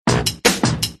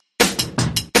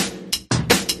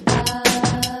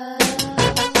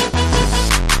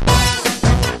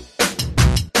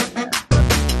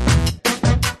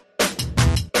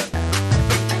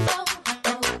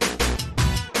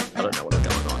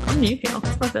new here.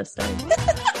 It's my first day.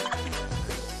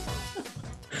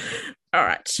 All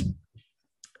right.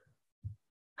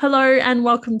 Hello and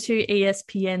welcome to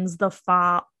ESPN's The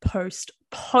Far Post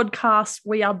podcast.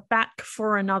 We are back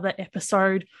for another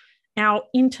episode. Our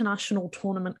international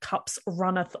tournament cups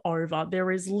runneth over.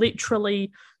 There is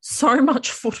literally so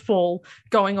much football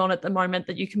going on at the moment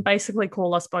that you can basically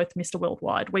call us both Mr.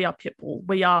 Worldwide. We are Pitbull.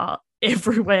 We are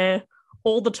everywhere,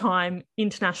 all the time,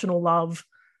 international love.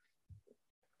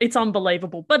 It's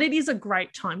unbelievable, but it is a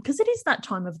great time because it is that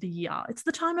time of the year. It's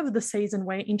the time of the season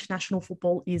where international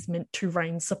football is meant to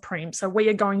reign supreme. So we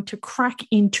are going to crack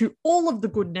into all of the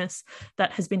goodness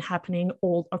that has been happening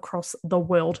all across the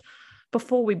world.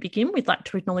 Before we begin, we'd like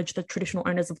to acknowledge the traditional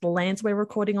owners of the lands we're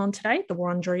recording on today, the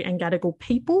Wurundjeri and Gadigal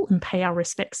people, and pay our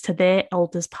respects to their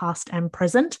elders past and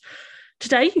present.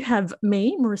 Today you have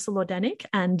me, Marissa Lordanic,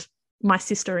 and my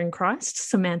sister in Christ,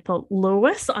 Samantha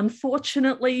Lewis.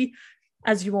 Unfortunately,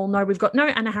 as you all know, we've got no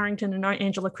Anna Harrington and no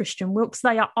Angela Christian Wilkes.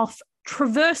 They are off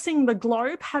traversing the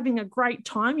globe, having a great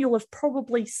time. You'll have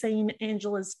probably seen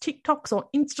Angela's TikToks or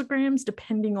Instagrams,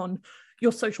 depending on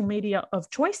your social media of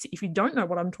choice. If you don't know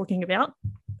what I'm talking about,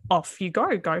 off you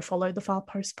go. Go follow the Far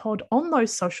Post Pod on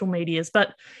those social medias.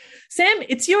 But Sam,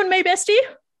 it's you and me, bestie.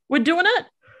 We're doing it.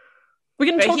 We're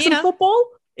going to talk some football.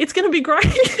 It's going to be great.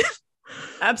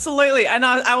 Absolutely. And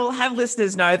I will have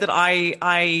listeners know that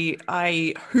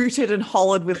I hooted and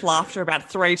hollered with laughter about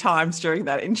 3 times during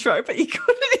that intro, but you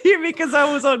couldn't hear me because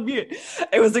I was on mute.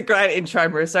 It was a great intro,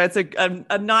 Marissa. It's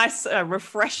a nice,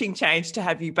 refreshing change to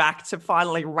have you back to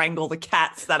finally wrangle the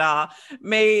cats that are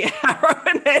me, Harrow,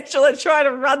 and Angela trying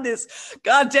to run this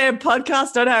goddamn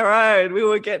podcast on our own. We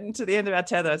were getting to the end of our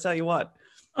tether, I tell you what.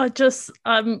 This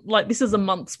is a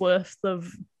month's worth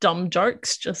of dumb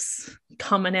jokes just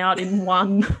coming out in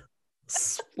one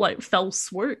fell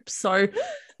swoop. So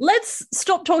let's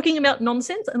stop talking about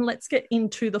nonsense and let's get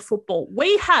into the football.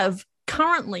 We have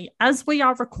currently, as we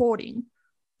are recording,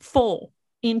 4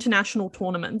 international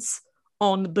tournaments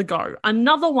on the go.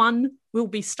 Another one will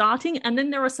be starting, and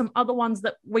then there are some other ones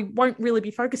that we won't really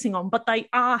be focusing on, but they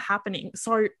are happening.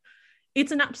 So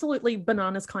it's an absolutely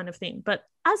bananas kind of thing. But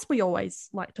as we always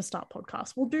like to start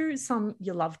podcasts, we'll do some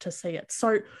you love to see it.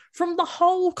 So from the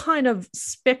whole kind of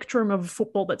spectrum of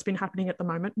football that's been happening at the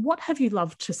moment, what have you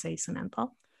loved to see, Samantha?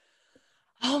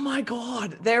 Oh my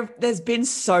God, there's been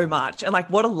so much. And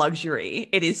what a luxury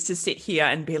it is to sit here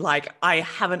and be like, I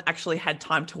haven't actually had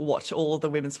time to watch all of the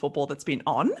women's football that's been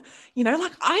on.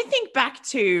 I think back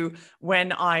to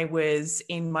when I was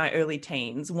in my early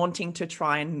teens wanting to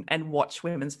try and watch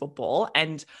women's football.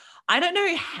 And I don't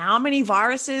know how many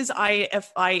viruses I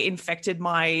infected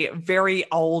my very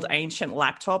old ancient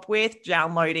laptop with,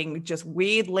 downloading just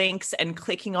weird links and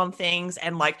clicking on things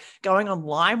and going on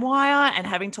LimeWire and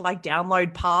having to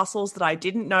download parcels that I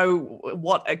didn't know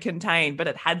what it contained, but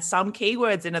it had some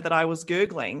keywords in it that I was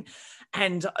Googling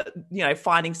and,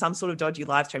 finding some sort of dodgy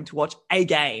live stream to watch a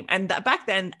game. And back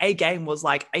then a game was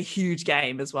a huge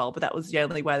game as well, but that was the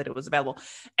only way that it was available.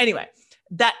 Anyway,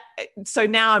 so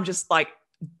now I'm just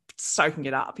soaking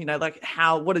it up,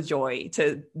 what a joy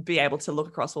to be able to look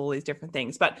across all these different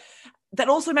things. But that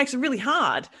also makes it really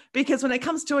hard because when it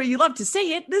comes to it, you love to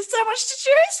see it, there's so much to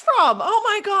choose from. Oh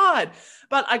my God.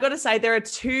 But I got to say, there are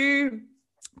 2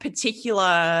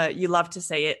 particular you love to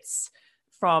see it's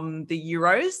from the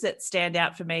Euros that stand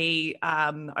out for me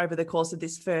over the course of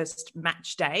this first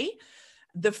match day.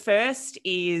 The first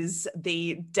is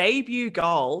the debut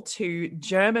goal to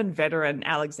German veteran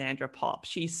Alexandra Popp.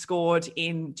 She scored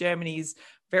in Germany's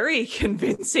very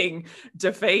convincing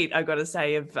defeat, I've got to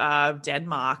say, of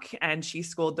Denmark, and she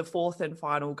scored the 4th and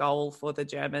final goal for the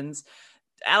Germans.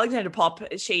 Alexandra Popp,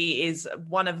 she is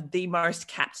one of the most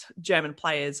capped German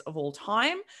players of all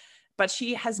time, but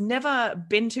she has never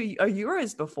been to a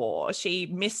Euros before. She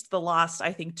missed the last,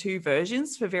 I think, 2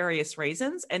 versions for various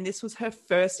reasons, and this was her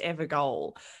first ever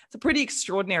goal. It's a pretty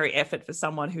extraordinary effort for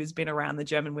someone who's been around the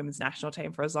German women's national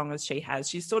team for as long as she has.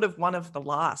 She's sort of one of the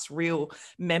last real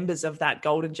members of that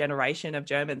golden generation of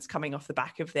Germans coming off the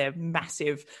back of their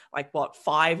massive,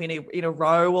 5 in a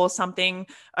row or something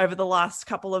over the last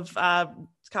couple of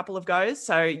goes.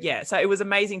 So it was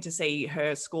amazing to see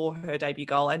her score her debut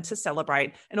goal and to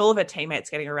celebrate, and all of her teammates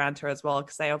getting around her as well,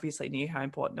 because they obviously knew how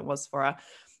important it was for her.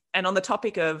 And on the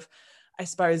topic of, I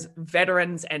suppose,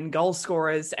 veterans and goal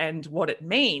scorers and what it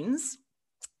means,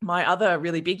 my other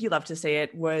really big you love to see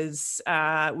it was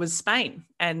Spain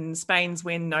and Spain's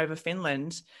win over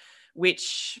Finland,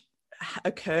 which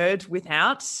occurred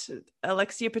without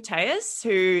Alexia Putellas,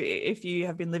 who, if you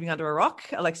have been living under a rock,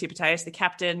 Alexia Putellas, the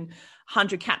captain,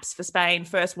 100 caps for Spain,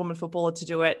 first woman footballer to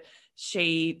do it.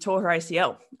 she tore her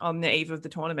ACL on the eve of the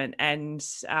tournament, and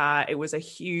it was a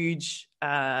huge,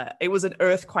 it was an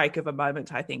earthquake of a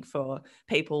moment, I think, for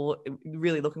people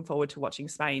really looking forward to watching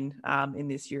Spain in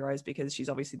this Euros, because she's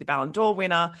obviously the Ballon d'Or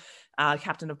winner,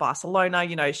 captain of Barcelona.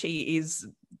 You know, she is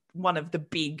one of the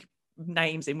big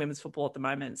names in women's football at the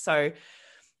moment. So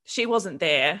she wasn't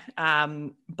there,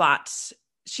 but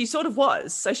she sort of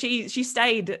was. So she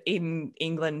stayed in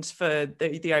England for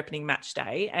the opening match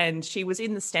day, and she was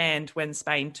in the stand when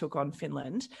Spain took on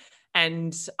Finland.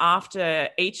 And after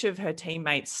each of her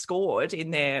teammates scored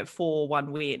in their 4-1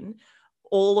 win,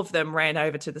 all of them ran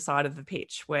over to the side of the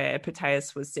pitch where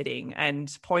Putellas was sitting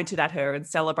and pointed at her and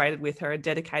celebrated with her and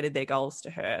dedicated their goals to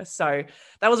her. So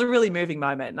that was a really moving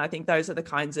moment. And I think those are the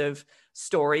kinds of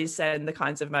stories and the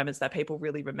kinds of moments that people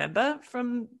really remember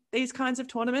from these kinds of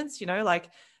tournaments. You know, like,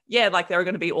 yeah, like there are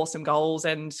going to be awesome goals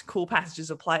and cool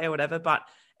passages of play or whatever, but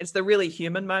it's the really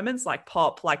human moments like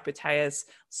Pop, like Putellas,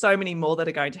 so many more that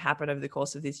are going to happen over the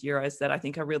course of this Euros that I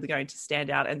think are really going to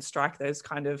stand out and strike those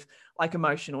kind of like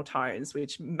emotional tones,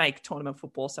 which make tournament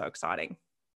football so exciting.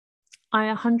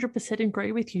 I 100%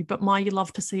 agree with you, but my you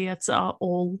love to see it's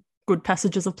all good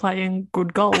passages of play and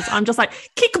good goals. I'm just like,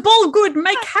 kick ball good,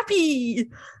 make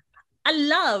happy. I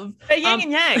love. Yin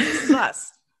and yang, this is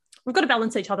us. We've got to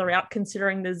balance each other out,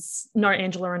 considering there's no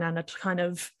Angela and Anna to kind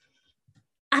of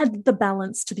add the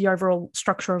balance to the overall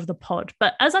structure of the pod.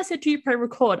 But as I said to you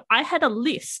pre-record, I had a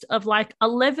list of like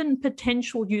 11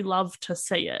 potential you love to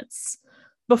see it's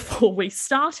before we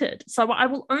started. So I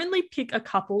will only pick a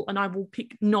couple, and I will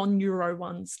pick non-Euro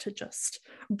ones to just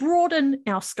broaden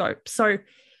our scope. So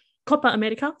Copa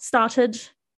America started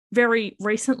very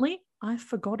recently. I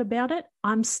forgot about it.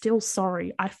 I'm still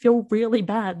sorry. I feel really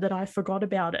bad that I forgot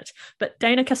about it. But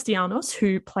Dana Castellanos,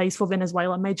 who plays for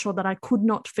Venezuela, made sure that I could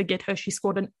not forget her. She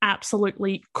scored an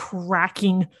absolutely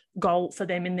cracking goal for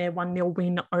them in their 1-0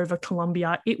 win over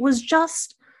Colombia. It was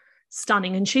just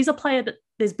stunning. And she's a player that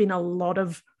there's been a lot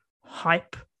of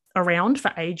hype around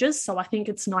for ages. So I think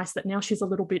it's nice that now she's a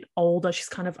little bit older. She's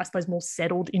kind of, I suppose, more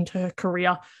settled into her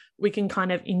career. We can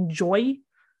kind of enjoy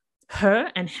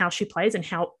her and how she plays and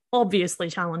how obviously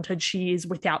talented she is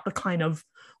without the kind of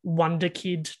wonder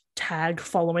kid tag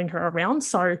following her around.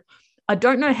 So I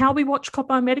don't know how we watch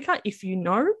Copa America. If you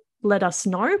know, let us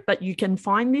know, but you can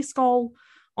find this goal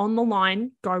on the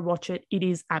line. Go watch it. It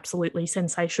is absolutely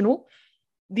sensational.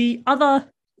 The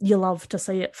other you love to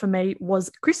see it for me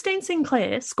was Christine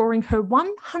Sinclair scoring her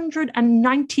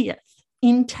 190th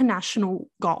international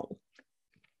goal.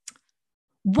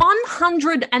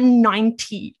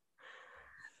 190.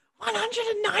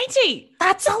 190.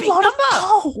 That's a lot of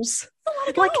goals.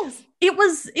 Like it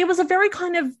was a very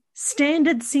kind of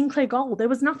standard Sinclair goal. There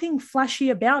was nothing flashy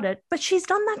about it, but she's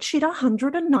done that shit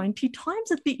 190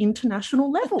 times at the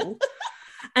international level.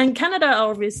 And Canada are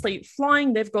obviously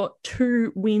flying. They've got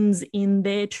 2 wins in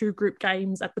their 2 group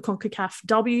games at the CONCACAF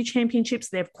W Championships.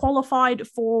 They've qualified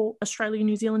for Australia,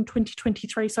 New Zealand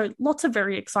 2023. So lots of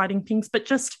very exciting things, but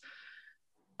just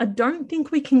I don't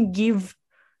think we can give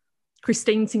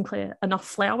Christine Sinclair enough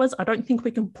flowers. I don't think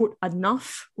we can put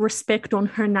enough respect on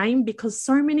her name, because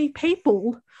so many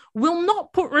people will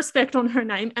not put respect on her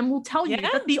name and will tell you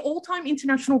that the all-time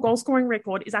international goal scoring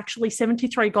record is actually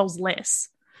 73 goals less,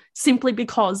 simply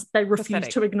because they refuse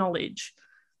to acknowledge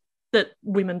that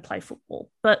women play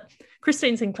football. But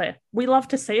Christine Sinclair, we love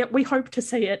to see it. We hope to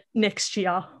see it next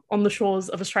year on the shores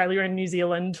of Australia and New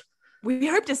Zealand. We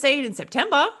hope to see it in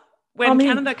September when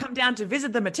Canada come down to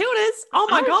visit the Matildas. Oh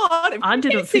my God. I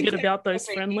didn't forget about those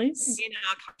friendlies. In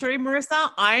our country,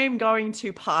 Marissa, I am going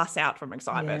to pass out from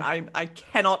excitement. Yeah. I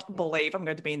cannot believe I'm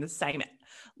going to be in the same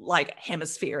like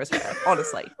hemisphere as her,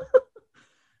 honestly.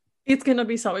 It's going to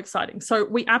be so exciting. So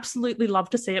we absolutely love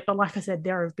to see it. But like I said,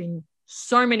 there have been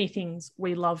so many things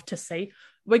we love to see.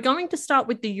 We're going to start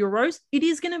with the Euros. It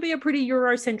is going to be a pretty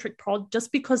Euro-centric pod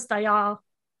just because they are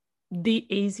the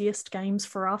easiest games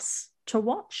for us to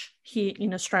watch here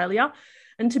in Australia.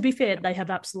 And to be fair, they have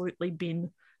absolutely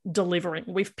been delivering.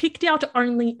 We've picked out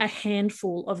only a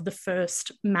handful of the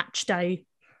first match day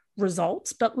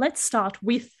results, but let's start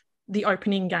with the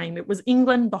opening game. It was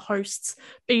England, the hosts,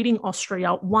 beating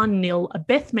Austria 1-0, a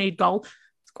Beth Mead goal.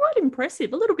 It's quite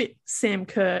impressive, a little bit Sam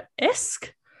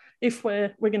Kerr-esque, if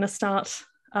we're going to start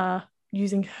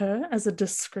using her as a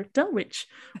descriptor, which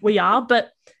we are,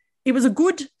 but it was a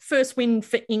good first win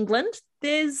for England.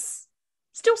 There's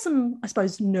still some, I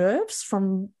suppose, nerves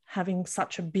from having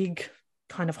such a big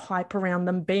kind of hype around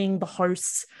them, being the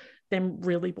hosts, them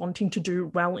really wanting to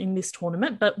do well in this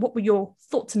tournament. But what were your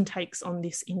thoughts and takes on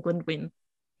this England win?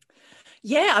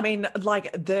 Yeah, I mean,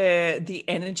 like the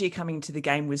energy coming to the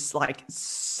game was like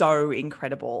so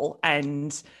incredible,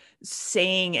 and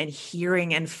seeing and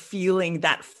hearing and feeling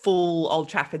that full Old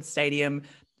Trafford Stadium,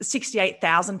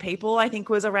 68,000 people, I think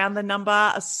was around the number,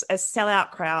 a sellout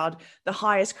crowd, the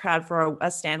highest crowd for a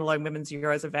standalone women's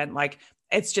Euros event. Like,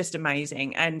 it's just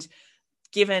amazing. And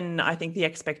given, I think, the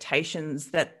expectations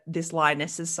that this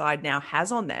Lionesses side now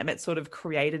has on them, it sort of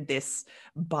created this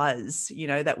buzz,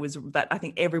 that I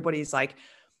think everybody's like,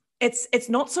 it's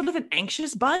not sort of an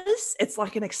anxious buzz. It's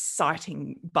like an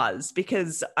exciting buzz,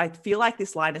 because I feel like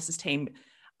this Lionesses team,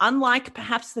 unlike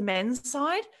perhaps the men's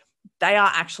side, they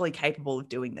are actually capable of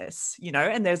doing this,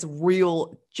 and there's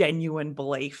real genuine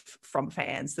belief from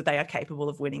fans that they are capable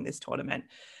of winning this tournament.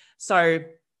 So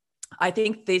I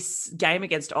think this game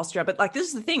against Austria, but like, this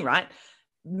is the thing, right?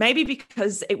 Maybe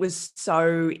because it was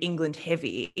so England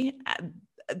heavy,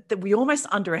 that we almost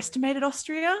underestimated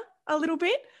Austria a little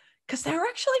bit, because they were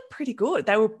actually pretty good.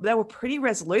 They were pretty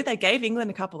resolute. They gave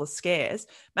England a couple of scares.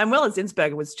 Manuela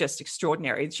Zinsberger was just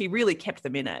extraordinary. She really kept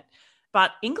them in it.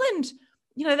 But England,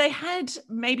 they had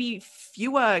maybe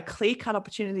fewer clear-cut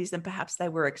opportunities than perhaps they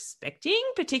were expecting,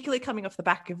 particularly coming off the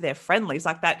back of their friendlies,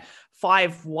 like that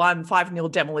 5-1,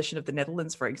 5-0 demolition of the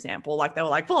Netherlands, for example. Like, they were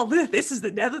like, well, this is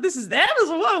the Netherlands, this is them,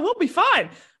 well, we'll be fine.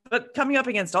 But coming up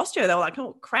against Austria, they were like,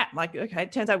 oh, crap. Like, okay,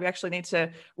 it turns out we actually need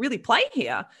to really play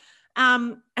here.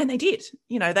 And they did.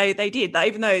 They did.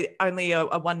 Even though only a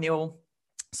 1-0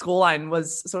 scoreline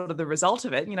was sort of the result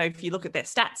of it, if you look at their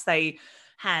stats, they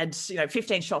had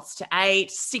 15 shots to 8,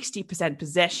 60%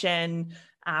 possession.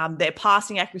 Their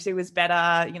passing accuracy was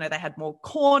better. They had more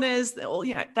corners.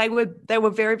 They were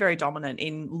very, very dominant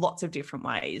in lots of different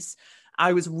ways.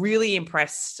 I was really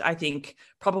impressed, I think,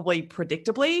 probably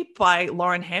predictably, by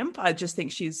Lauren Hemp. I just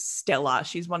think she's stellar.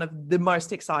 She's one of the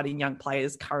most exciting young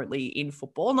players currently in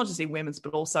football, not just in women's,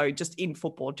 but also just in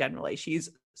football generally. She's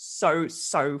so,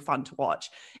 so fun to watch.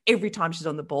 Every time she's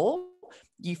on the ball,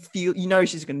 you feel,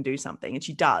 she's going to do something, and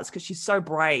she does, because she's so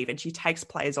brave and she takes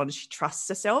players on and she trusts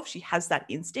herself. She has that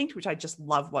instinct, which I just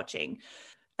love watching.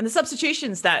 And the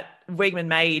substitutions that Wiegman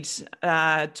made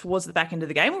towards the back end of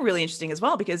the game were really interesting as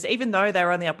well, because even though they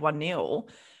were only up 1-0,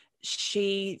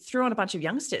 she threw on a bunch of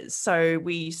youngsters. So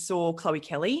we saw Chloe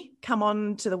Kelly come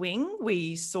on to the wing.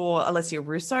 We saw Alessia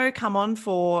Russo come on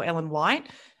for Ellen White.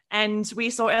 And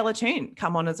we saw Ella Toone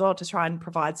come on as well to try and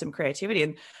provide some creativity.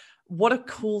 And what a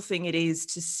cool thing it is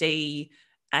to see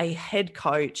a head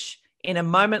coach in a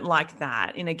moment like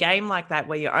that, in a game like that,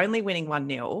 where you're only winning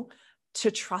 1-0, to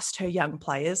trust her young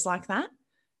players like that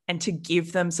and to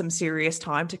give them some serious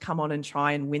time to come on and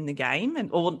try and win the game.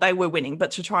 Or they were winning,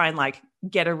 but to try and like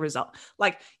get a result.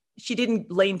 Like, she didn't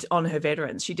lean on her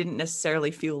veterans. She didn't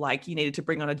necessarily feel like you needed to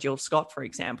bring on a Jill Scott, for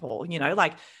example.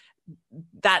 Like,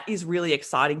 that is really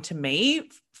exciting to me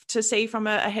to see from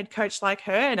a head coach like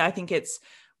her. And I think it's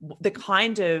the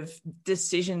kind of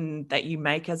decision that you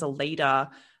make as a leader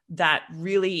that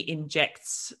really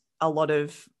injects a lot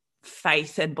of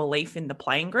faith and belief in the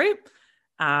playing group.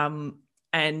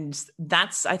 And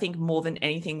that's, I think, more than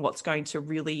anything, what's going to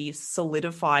really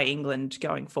solidify England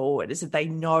going forward, is that they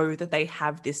know that they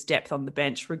have this depth on the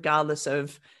bench, regardless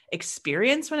of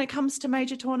experience when it comes to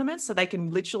major tournaments. So they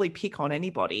can literally pick on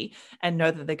anybody and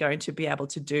know that they're going to be able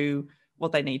to do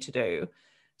what they need to do.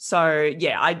 So,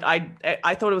 yeah,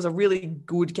 I thought it was a really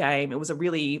good game. It was a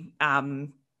really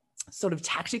sort of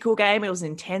tactical game. It was an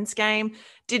intense game.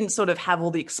 Didn't sort of have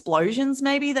all the explosions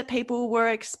maybe that people were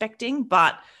expecting,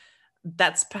 but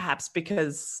that's perhaps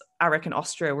because I reckon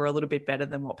Austria were a little bit better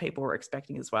than what people were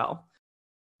expecting as well.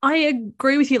 I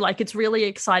agree with you. Like, it's really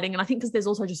exciting. And I think because there's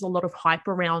also just a lot of hype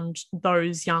around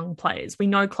those young players. We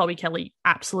know Chloe Kelly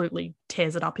absolutely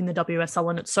tears it up in the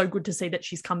WSL, and it's so good to see that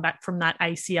she's come back from that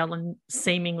ACL and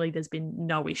seemingly there's been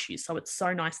no issues. So it's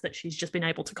so nice that she's just been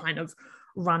able to kind of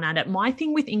run at it. My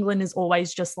thing with England is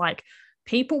always just like,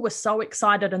 people were so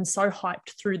excited and so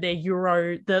hyped through their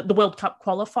Euro, the World Cup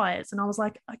qualifiers. And I was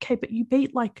like, okay, but you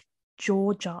beat like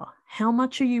Georgia. How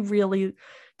much are you really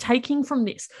taking from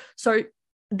this? So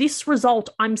this result,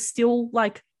 I'm still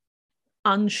like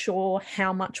unsure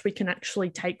how much we can actually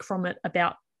take from it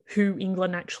about who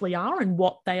England actually are and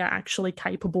what they are actually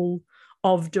capable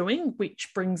of doing, which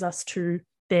brings us to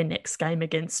their next game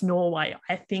against Norway.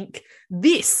 I think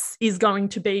this is going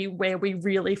to be where we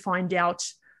really find out,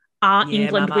 are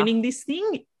England winning this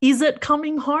thing? Is it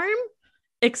coming home?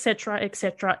 Etc.,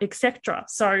 etc., etc.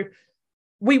 So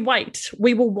we wait,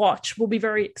 we will watch, we'll be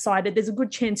very excited. There's a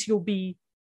good chance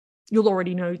you'll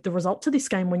already know the result to this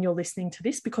game when you're listening to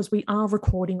this, because we are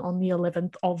recording on the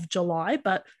 11th of July,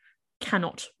 but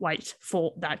cannot wait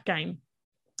for that game.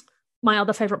 My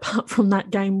other favourite part from that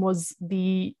game was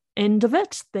the end of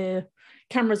it. The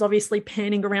camera's obviously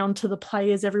panning around to the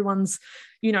players. Everyone's,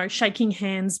 shaking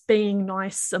hands, being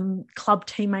nice. Club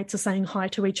teammates are saying hi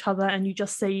to each other. And you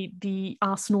just see the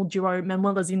Arsenal duo,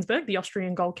 Manuela Zinsberg, the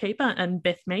Austrian goalkeeper, and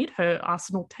Beth Mead, her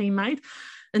Arsenal teammate.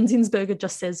 And Zinsberger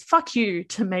just says, "Fuck you"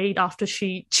 to Mead after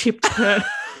she chipped her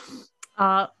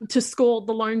to score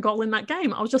the lone goal in that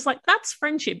game. I was just like, that's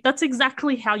friendship. That's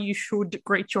exactly how you should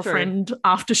greet your friend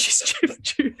after she's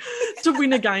chipped you to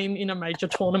win a game in a major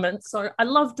tournament. So I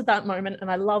loved that moment,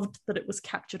 and I loved that it was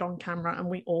captured on camera and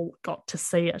we all got to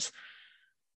see it.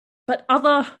 But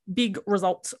other big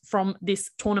results from this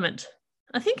tournament,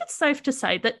 I think it's safe to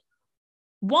say that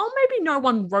while maybe no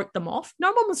one wrote them off,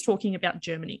 no one was talking about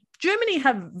Germany. Germany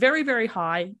have very, very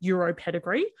high Euro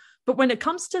pedigree, but when it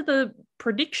comes to the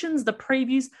predictions, the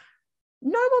previews,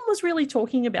 no one was really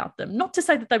talking about them. Not to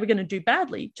say that they were going to do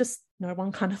badly, just no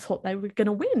one kind of thought they were going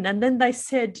to win. And then they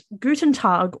said, "Guten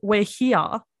Tag, we're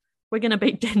here. We're going to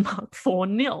beat Denmark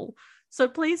 4-0. So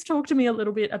please talk to me a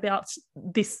little bit about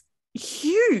this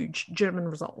huge German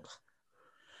result.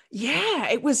 Yeah,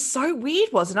 it was so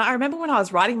weird, wasn't it? I remember when I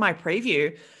was writing my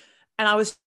preview and I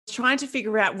was trying to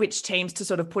figure out which teams to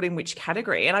sort of put in which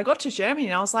category. And I got to Germany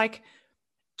and I was like,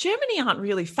 Germany aren't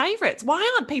really favourites.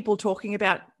 Why aren't people talking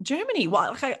about Germany?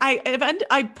 Well,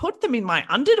 I put them in my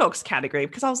underdogs category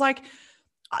because I was like,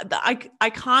 I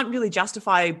can't really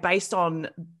justify based on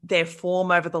their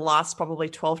form over the last probably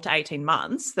 12 to 18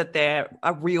 months that they're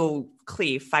a real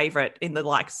clear favourite in the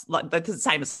like the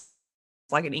same as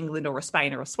like an England or a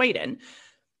Spain or a Sweden.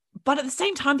 But at the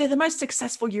same time, they're the most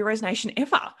successful Euros nation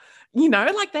ever.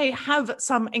 Like they have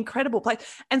some incredible play.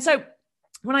 And so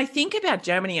when I think about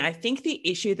Germany, I think the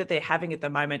issue that they're having at the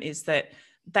moment is that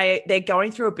they're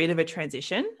going through a bit of a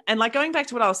transition. And like going back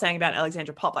to what I was saying about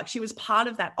Alexandra Popp, like she was part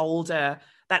of that old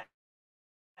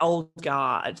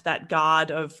guard, that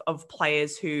guard of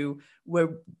players who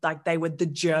were like, they were the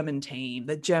German team,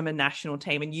 the German national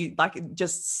team. And you like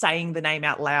just saying the name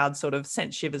out loud sort of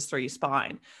sent shivers through your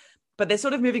spine. But they're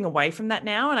sort of moving away from that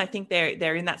now. And I think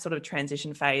they're in that sort of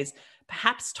transition phase,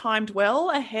 perhaps timed well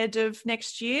ahead of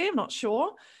next year. I'm not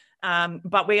sure.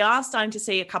 But we are starting to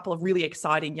see a couple of really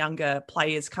exciting younger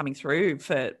players coming through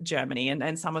for Germany.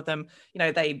 And some of them,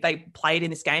 they played in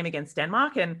this game against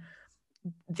Denmark. And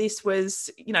this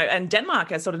was, and Denmark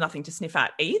has sort of nothing to sniff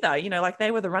at either. Like they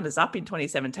were the runners-up in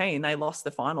 2017. They lost the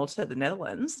final to the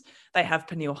Netherlands. They have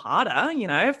Pernille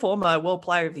Harder, former World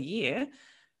Player of the Year.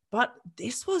 But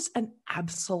this was an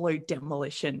absolute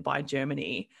demolition by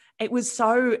Germany. It was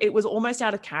almost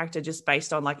out of character just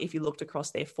based on like, if you looked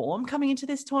across their form coming into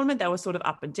this tournament, they were sort of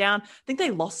up and down. I think they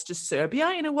lost to Serbia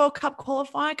in a World Cup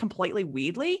qualifier completely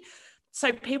weirdly.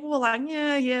 So people were like,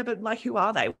 yeah, but like, who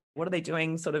are they? What are they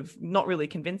doing? Sort of not really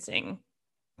convincing.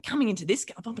 Coming into this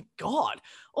game, oh my God,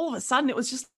 all of a sudden it was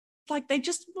just like,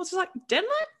 was like,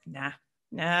 Denmark?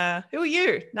 Nah, who are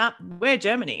you? Nah, we're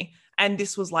Germany. And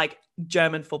this was like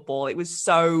German football. It was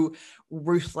so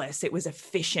ruthless. It was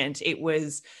efficient. It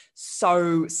was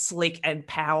so slick and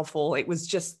powerful. It was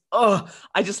just,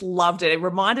 I just loved it. It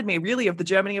reminded me really of the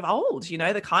Germany of old,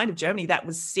 the kind of Germany that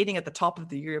was sitting at the top of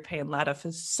the European ladder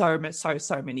for so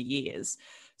many years.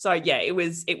 So yeah, it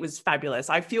was fabulous.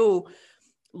 I feel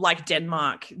like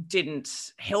Denmark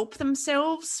didn't help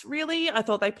themselves, really. I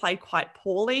thought they played quite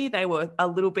poorly. They were a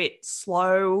little bit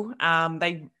slow.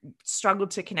 They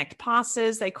struggled to connect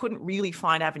passes. They couldn't really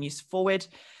find avenues forward.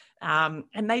 And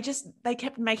they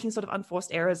kept making sort of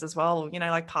unforced errors as well,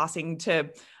 like passing to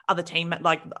other team,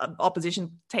 like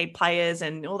opposition team players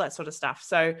and all that sort of stuff.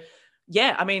 So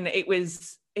yeah, I mean, it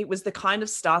was the kind of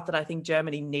start that I think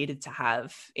Germany needed to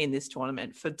have in this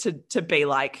tournament to be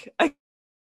like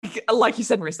you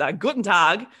said, Marissa, Guten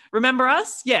Tag. Remember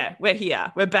us? Yeah, we're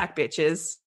here. We're back,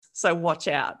 bitches. So watch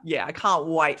out. Yeah, I can't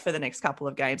wait for the next couple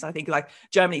of games. I think like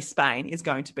Germany-Spain is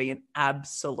going to be an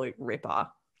absolute ripper.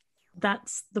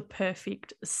 That's the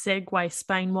perfect segue.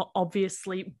 Spain were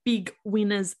obviously big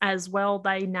winners as well.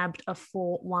 They nabbed a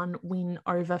 4-1 win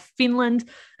over Finland.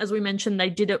 As we mentioned, they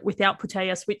did it without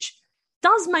Putellas, which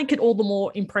does make it all the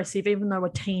more impressive, even though a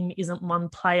team isn't one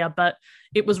player, but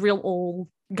it was real all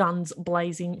guns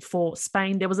blazing for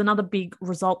Spain. There was another big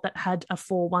result that had a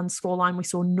 4-1 scoreline. We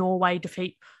saw Norway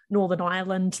defeat Northern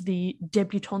Ireland, the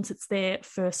debutants. It's their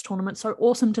first tournament. So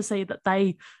awesome to see that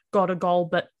they got a goal,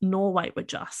 but Norway were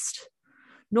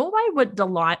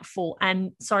delightful.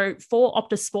 And so for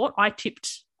Optus Sport, I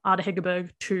tipped Ada Hegerberg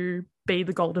to be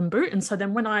the Golden Boot. And so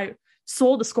then when I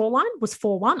saw the scoreline was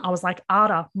 4-1, I was like,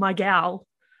 Ada, my gal,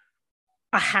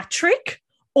 a hat trick?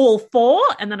 All four.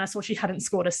 And then I saw she hadn't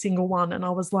scored a single one. And I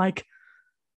was like,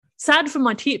 sad for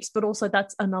my tips, but also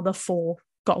that's another 4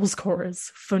 goal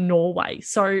scorers for Norway.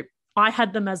 So I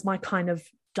had them as my kind of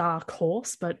dark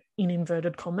horse, but in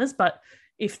inverted commas. But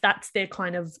if that's their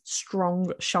kind of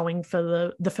strong showing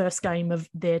for the first game of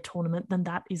their tournament, then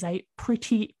that is a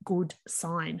pretty good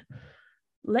sign.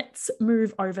 Let's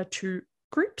move over to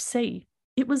Group C.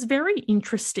 It was very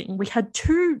interesting. We had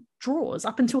 2 draws.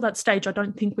 Up until that stage, I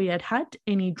don't think we had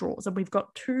any draws, and we've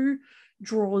got 2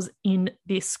 draws in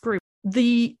this group.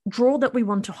 The draw that we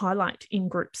want to highlight in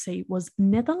Group C was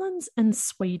Netherlands and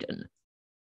Sweden.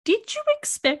 Did you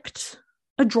expect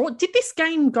a draw? Did this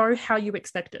game go how you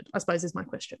expected, I suppose is my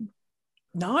question.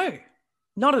 No,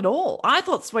 not at all. I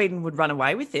thought Sweden would run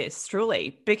away with this,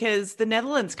 truly, because the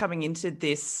Netherlands coming into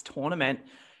this tournament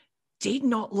did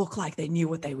not look like they knew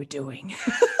what they were doing.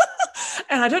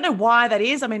 And I don't know why that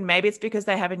is. I mean, maybe it's because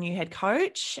they have a new head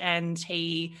coach and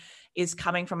he is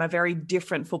coming from a very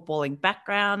different footballing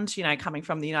background, you know, coming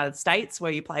from the United States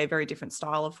where you play a very different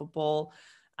style of football.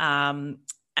 And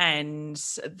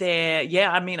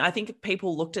I mean, I think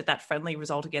people looked at that friendly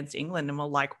result against England and were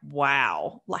like,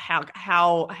 wow, like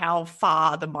how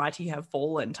far the mighty have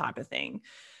fallen type of thing.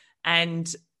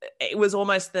 And it was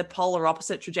almost the polar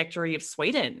opposite trajectory of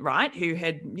Sweden, right? Who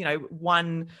had, you know,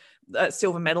 won a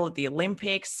silver medal at the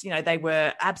Olympics. You know, they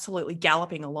were absolutely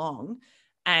galloping along.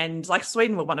 And like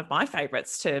Sweden were one of my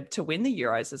favorites to win the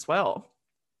Euros as well.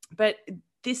 But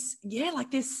this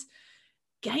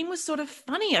game was sort of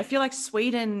funny. I feel like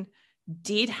Sweden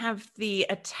did have the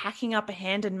attacking upper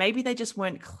hand and maybe they just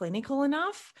weren't clinical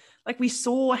enough. Like we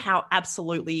saw how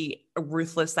absolutely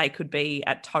ruthless they could be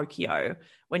at Tokyo.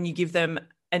 When you give them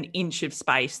an inch of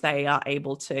space, they are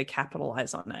able to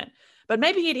capitalize on it. But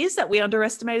maybe it is that we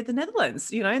underestimated the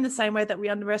Netherlands, you know, in the same way that we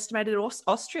underestimated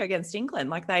Austria against England.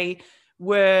 Like they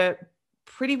were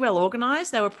pretty well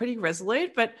organized. They were pretty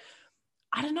resolute, but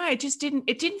I don't know. It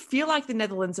didn't feel like the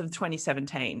Netherlands of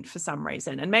 2017 for some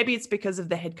reason. And maybe it's because of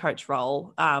the head coach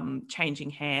role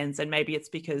changing hands. And maybe it's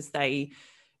because they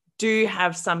do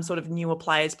have some sort of newer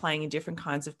players playing in different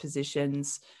kinds of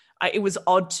positions. It was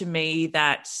odd to me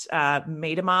that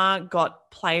Miedema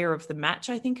got player of the match,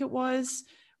 I think it was,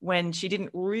 when she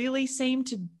didn't really seem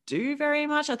to do very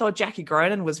much. I thought Jackie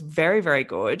Groenen was very, very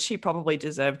good. She probably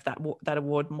deserved that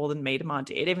award more than Miedema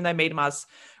did, even though Miedema's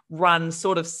run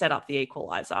sort of set up the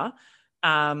equaliser.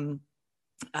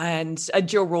 And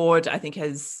Jill Roord, I think,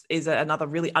 is another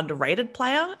really underrated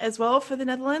player as well for the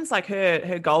Netherlands. Like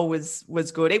her goal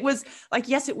was good. It was like,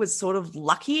 yes, it was sort of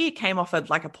lucky. It came off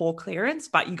like a poor clearance,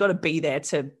 but you got to be there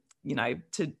to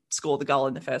score the goal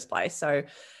in the first place. So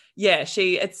yeah,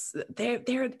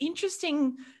 they're an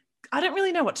interesting. I don't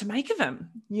really know what to make of them,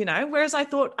 you know. Whereas I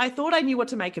thought I knew what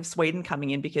to make of Sweden coming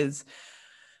in because,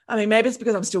 I mean, maybe it's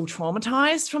because I'm still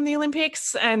traumatized from the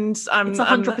Olympics, and it's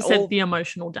 100% the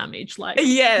emotional damage. Like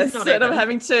yes, and I'm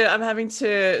having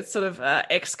to sort of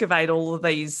excavate all of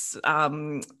these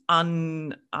undealt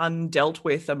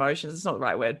with emotions. It's not the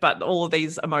right word, but all of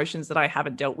these emotions that I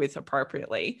haven't dealt with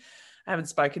appropriately. I haven't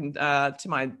spoken to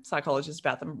my psychologist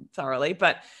about them thoroughly,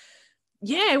 but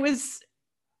yeah,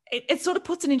 it sort of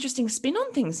puts an interesting spin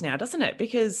on things now, doesn't it?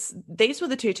 Because these were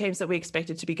the 2 teams that we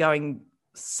expected to be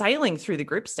sailing through the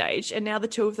group stage, and now the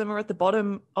 2 of them are at the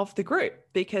bottom of the group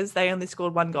because they only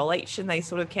scored 1 goal each and they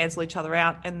sort of cancel each other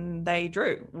out and they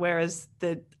drew. Whereas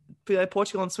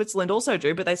Portugal and Switzerland also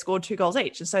drew, but they scored 2 goals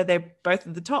each. And so they're both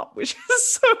at the top, which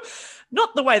is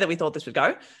not the way that we thought this would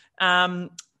go.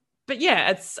 But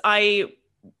yeah,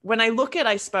 when I look at,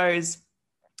 I suppose,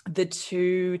 the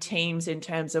 2 teams in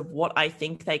terms of what I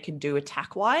think they can do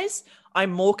attack-wise,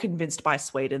 I'm more convinced by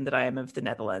Sweden than I am of the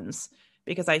Netherlands,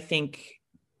 because I think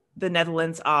the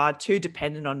Netherlands are too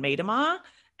dependent on Miedema,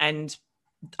 and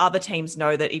other teams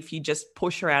know that if you just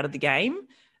push her out of the game,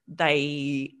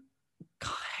 they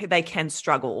can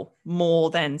struggle more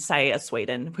than, say, a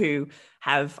Sweden, who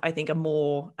have, I think, a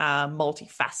more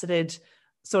multifaceted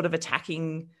sort of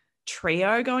attacking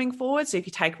trio going forward. So if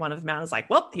you take one of them out, it's like,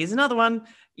 well, here's another one,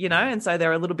 you know, and so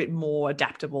they're a little bit more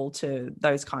adaptable to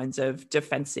those kinds of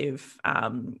defensive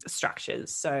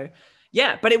structures. So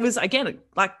yeah, but it was, again,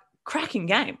 like cracking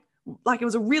game. Like it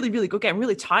was a really, really good game,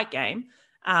 really tight game.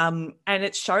 And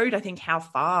it showed, I think, how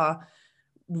far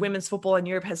women's football in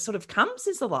Europe has sort of come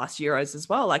since the last Euros as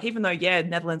well. Like, even though, yeah,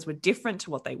 Netherlands were different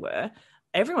to what they were,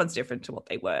 everyone's different to what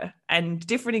they were, and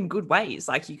different in good ways.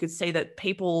 Like, you could see that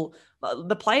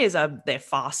the players they're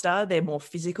faster, they're more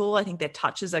physical. I think their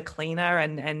touches are cleaner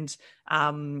and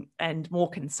more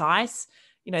concise.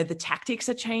 the tactics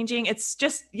are changing. It's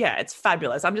just, it's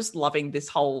fabulous. I'm just loving this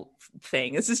whole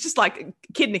thing. This is just like a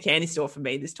kid in a candy store for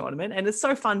me, this tournament. And it's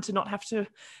so fun to not have to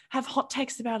have hot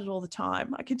takes about it all the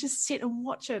time. I can just sit and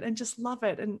watch it and just love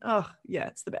it. And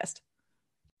it's the best.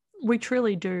 We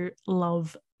truly do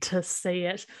love to see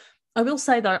it. I will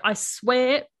say though, I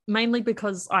swear, mainly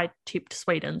because I tipped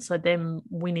Sweden, so them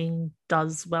winning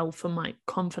does well for my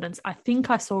confidence. I think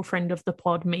I saw a friend of the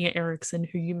pod, Mia Eriksson,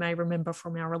 who you may remember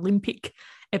from our Olympic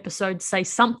episode, say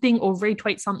something or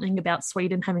retweet something about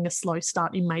Sweden having a slow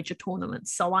start in major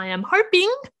tournaments. So I am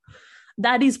hoping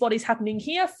that is what is happening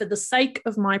here for the sake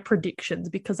of my predictions,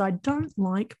 because I don't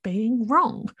like being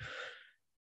wrong.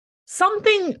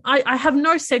 Something, I have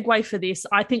no segue for this.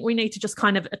 I think we need to just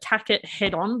kind of attack it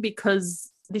head on, because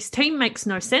this team makes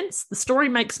no sense. The story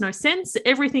makes no sense.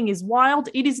 Everything is wild.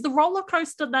 It is the roller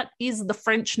coaster that is the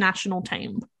French national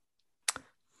team.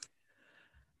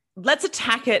 Let's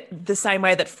attack it the same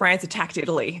way that France attacked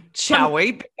Italy, shall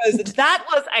we? Because that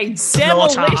was a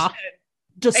demolition.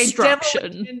 Destruction. A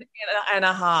demolition and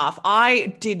a half.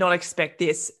 I did not expect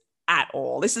this at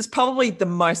all. This is probably the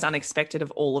most unexpected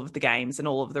of all of the games and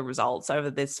all of the results over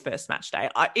this first match day.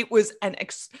 It was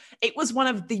one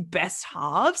of the best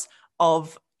halves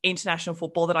of international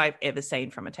football that I've ever seen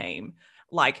from a team.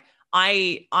 Like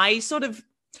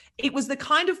it was the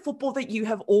kind of football that you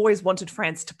have always wanted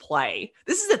France to play.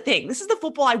 This is the thing. This is the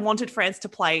football I wanted France to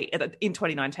play in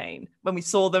 2019 when we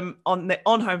saw them on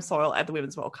home soil at the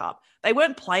Women's World Cup. They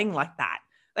weren't playing like that.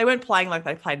 They weren't playing like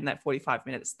they played in that 45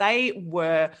 minutes. They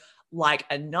were like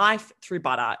a knife through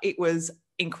butter. It was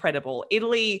incredible.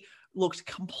 Italy looked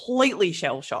completely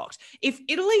shell-shocked. If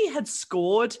Italy had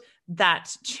scored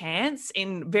that chance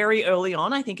in very early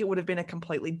on, I think it would have been a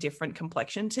completely different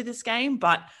complexion to this game.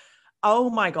 But oh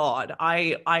my God,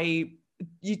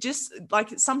 you just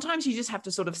like, sometimes you just have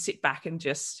to sort of sit back and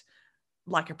just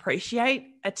like appreciate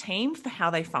a team for how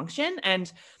they function. And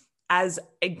as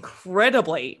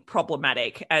incredibly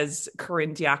problematic as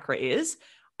Corinne Diacre is,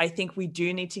 I think we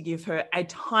do need to give her a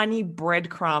tiny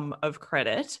breadcrumb of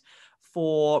credit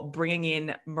for bringing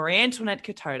in Marie-Antoinette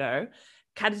Katoto,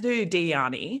 Kadadu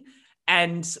Diani,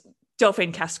 and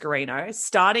Delphine Cascarino,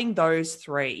 starting those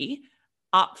three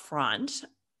up front.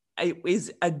 It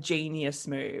is a genius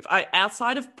move.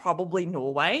 Outside of probably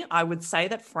Norway, I would say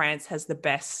that France has the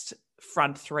best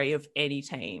front three of any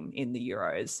team in the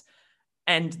Euros.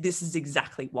 And this is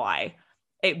exactly why.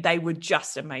 They were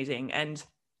just amazing. And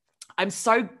I'm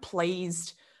so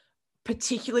pleased,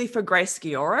 particularly for Grace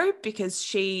Gioro, because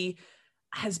she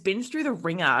has been through the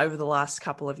ringer over the last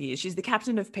couple of years. She's the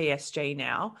captain of PSG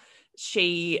now.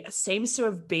 She seems to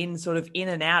have been sort of in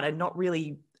and out and not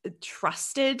really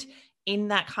trusted in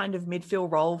that kind of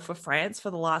midfield role for France for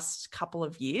the last couple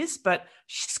of years, but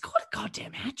she scored a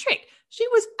goddamn hat-trick. She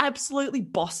was absolutely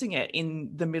bossing it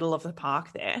in the middle of the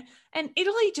park there. And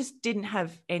Italy just didn't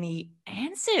have any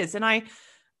answers. And I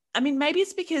mean, maybe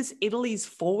it's because Italy's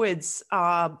forwards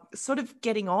are sort of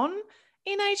getting on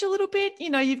in age a little bit. You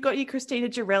know, you've got your Christina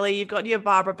Girelli, you've got your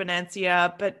Barbara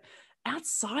Bonancia, but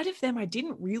outside of them, I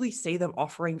didn't really see them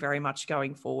offering very much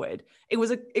going forward. It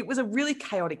was a really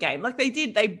chaotic game. Like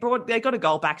they got a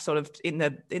goal back sort of in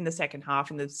the second half,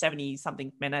 in the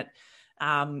 70-something minute.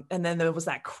 And then there was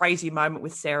that crazy moment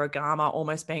with Sarah Garma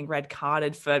almost being red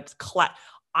carded for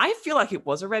I feel like it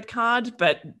was a red card,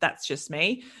 but that's just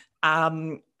me.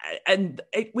 And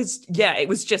it was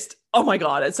just, oh my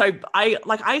God. And so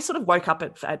I sort of woke up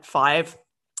at 5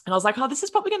 and I was like, oh, this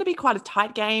is probably going to be quite a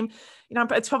tight game. You know,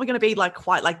 it's probably going to be like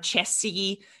quite like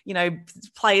chessy, you know,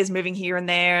 players moving here and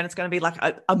there. And it's going to be like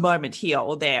a moment here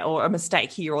or there or a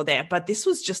mistake here or there. But this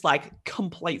was just like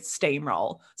complete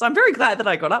steamroll. So I'm very glad that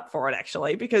I got up for it,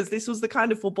 actually, because this was the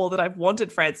kind of football that I've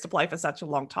wanted France to play for such a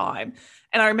long time.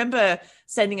 And I remember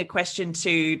sending a question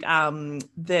to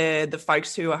the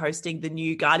folks who are hosting the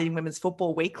new Guardian Women's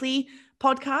Football Weekly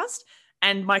podcast.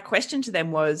 And my question to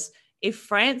them was, if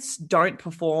France don't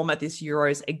perform at this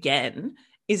Euros again,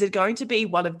 is it going to be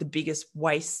one of the biggest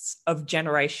wastes of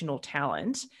generational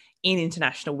talent in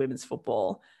international women's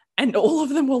football? And all of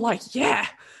them were like, yeah,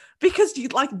 because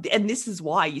and this is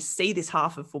why you see this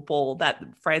half of football that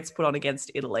France put on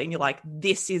against Italy. And you're like,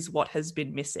 this is what has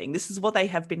been missing. This is what they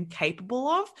have been capable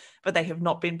of, but they have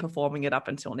not been performing it up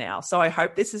until now. So I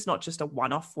hope this is not just a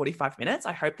one-off 45 minutes.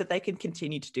 I hope that they can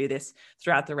continue to do this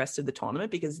throughout the rest of the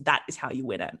tournament, because that is how you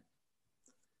win it.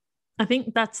 I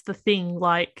think that's the thing.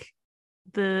 Like,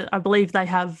 I believe they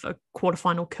have a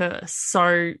quarterfinal curse,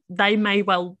 so they may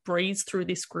well breeze through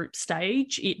this group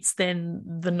stage. It's then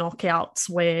the knockouts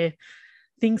where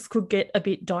things could get a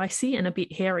bit dicey and a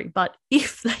bit hairy. But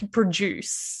if they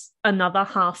produce another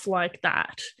half like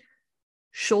that,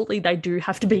 surely they do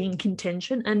have to be in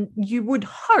contention. And you would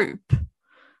hope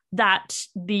that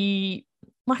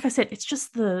like I said, it's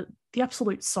just the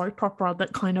absolute soap opera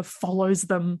that kind of follows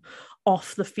them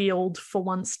off the field for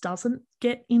once doesn't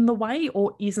get in the way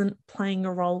or isn't playing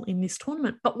a role in this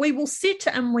tournament. But we will sit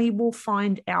and we will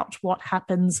find out what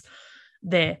happens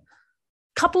there.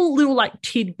 Couple little like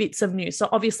tidbits of news. So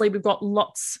obviously we've got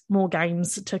lots more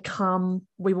games to come.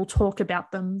 We will talk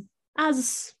about them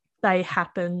as they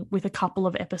happen with a couple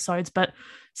of episodes, but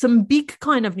some big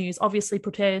kind of news. Obviously,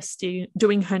 Proteste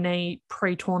doing her knee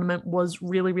pre-tournament was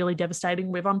really, really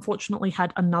devastating. We've unfortunately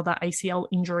had another ACL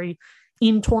injury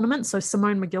in tournament. So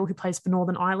Simone McGill, who plays for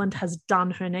Northern Ireland, has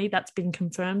done her knee. That's been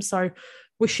confirmed. So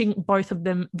wishing both of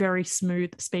them very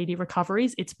smooth, speedy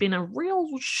recoveries. It's been a real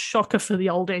shocker for the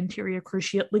old anterior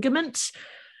cruciate ligament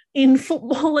in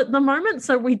football at the moment.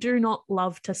 So we do not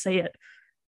love to see it.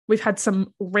 We've had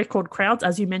some record crowds,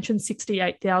 as you mentioned,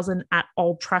 68,000 at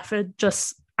Old Trafford,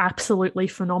 just absolutely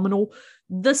phenomenal.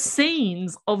 The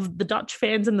scenes of the Dutch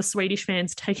fans and the Swedish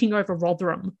fans taking over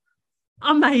Rotherham,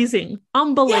 amazing,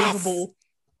 unbelievable, yes.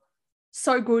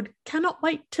 So good. Cannot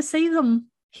wait to see them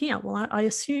here. Well, I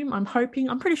assume, I'm hoping,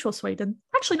 I'm pretty sure Sweden.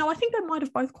 Actually, no, I think they might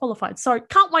have both qualified. So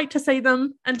can't wait to see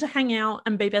them and to hang out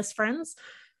and be best friends.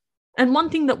 And one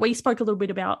thing that we spoke a little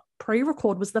bit about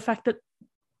pre-record was the fact that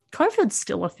COVID's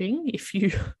still a thing, if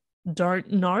you don't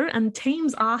know, and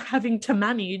teams are having to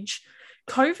manage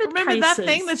COVID Remember cases. That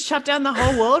thing that's shut down the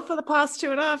whole world for the past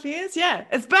 2.5 years? Yeah,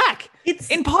 it's back. It's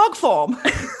in POG form.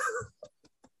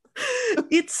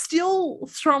 It's still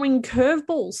throwing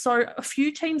curveballs. So a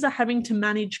few teams are having to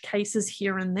manage cases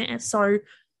here and there. So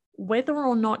whether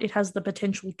or not it has the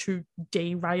potential to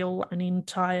derail an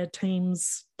entire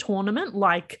team's tournament,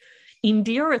 like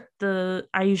India at the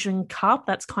Asian Cup,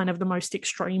 that's kind of the most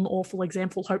extreme, awful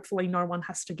example. Hopefully no one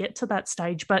has to get to that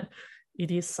stage, but it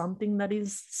is something that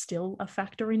is still a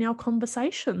factor in our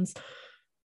conversations.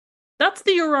 That's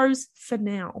the Euros for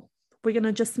now. We're going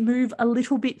to just move a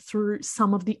little bit through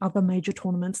some of the other major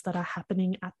tournaments that are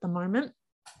happening at the moment.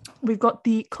 We've got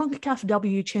the CONCACAF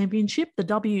W Championship. The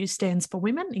W stands for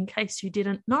women, in case you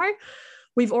didn't know.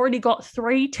 We've already got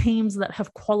 3 teams that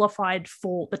have qualified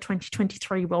for the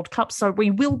 2023 World Cup. So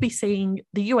we will be seeing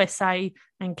the USA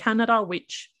and Canada,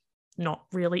 which not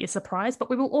really a surprise, but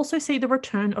we will also see the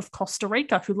return of Costa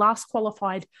Rica, who last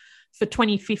qualified for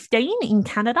 2015 in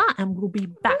Canada and will be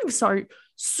back. So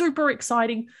super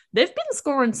exciting. They've been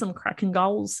scoring some cracking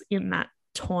goals in that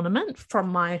tournament from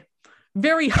my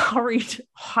very hurried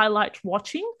highlight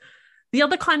watching. The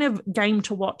other kind of game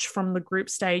to watch from the group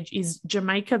stage is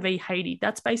Jamaica v Haiti.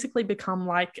 That's basically become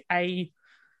like a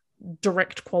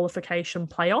direct qualification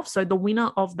playoff. So the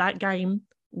winner of that game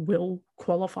will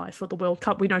qualify for the World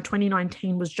Cup. We know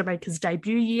 2019 was Jamaica's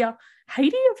debut year.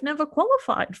 Haiti have never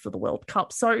qualified for the World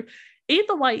Cup. So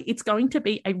either way, it's going to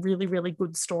be a really, really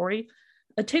good story.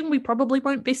 A team we probably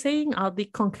won't be seeing are the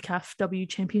CONCACAF W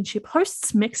Championship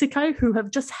hosts, Mexico, who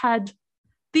have just had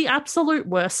the absolute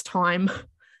worst time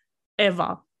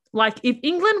ever. Like, if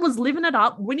England was living it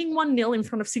up, winning 1-0 in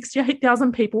front of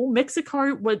 68,000 people,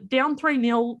 Mexico were down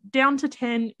 3-0, down to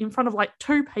 10 in front of like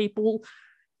 2 people.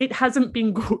 It hasn't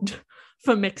been good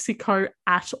for Mexico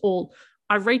at all.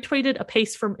 I retweeted a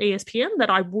piece from ESPN that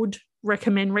I would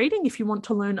recommend reading if you want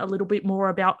to learn a little bit more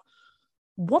about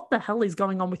what the hell is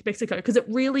going on with Mexico, because it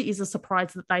really is a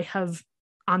surprise that they have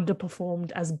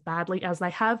underperformed as badly as they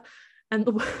have. And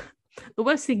the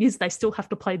worst thing is they still have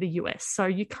to play the US. So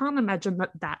you can't imagine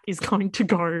that that is going to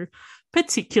go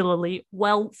particularly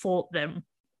well for them.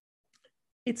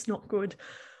 It's not good.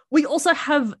 We also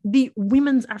have the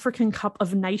Women's African Cup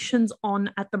of Nations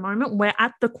on at the moment. We're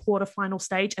at the quarterfinal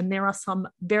stage, and there are some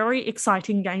very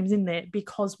exciting games in there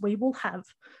because we will have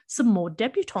some more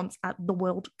debutants at the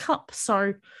World Cup.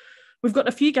 So we've got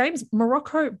a few games.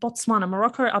 Morocco, Botswana.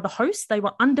 Morocco are the hosts. They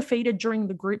were undefeated during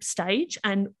the group stage,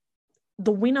 and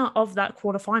the winner of that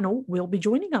quarterfinal will be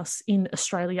joining us in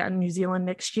Australia and New Zealand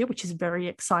next year, which is very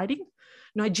exciting.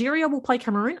 Nigeria will play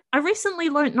Cameroon. I recently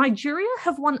learned Nigeria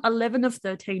have won 11 of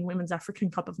 13 Women's African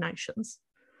Cup of Nations.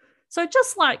 So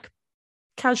just like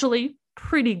casually,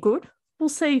 pretty good. We'll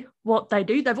see what they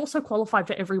do. They've also qualified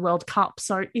for every World Cup.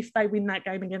 So if they win that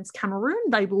game against Cameroon,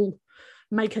 they will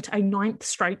make it a 9th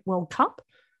straight World Cup.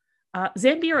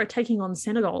 Zambia are taking on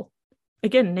Senegal.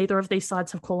 Again, neither of these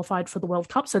sides have qualified for the World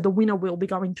Cup. So the winner will be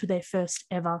going to their first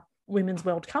ever Women's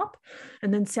World Cup.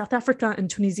 And then South Africa and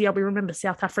Tunisia. We remember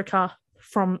South Africa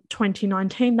from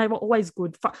 2019. They were always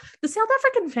good fun. The South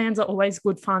African fans are always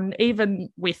good fun, even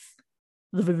with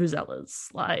the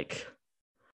vuvuzelas. Like,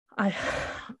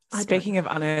 Speaking of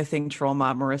unearthing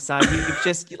trauma, Marissa, you've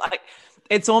just like,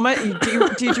 It's almost.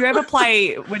 Did you ever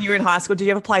play when you were in high school? Did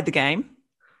you ever play the game,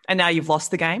 and now you've lost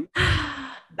the game?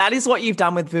 That is what you've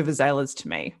done with vuvuzelas to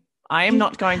me. I am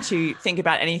not going to think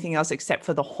about anything else except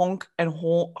for the honk and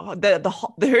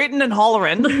the hootin' and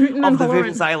hollering of the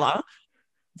vuvuzela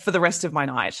for the rest of my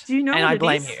night. Do you know? And I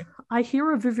blame you. I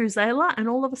hear a vuvuzela, and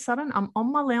all of a sudden, I'm on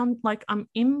my lounge, like I'm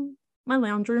in my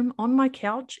lounge room on my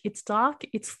couch. It's dark.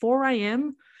 It's 4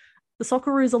 a.m. The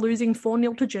Socceroos are losing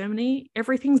 4-0 to Germany.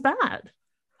 Everything's bad.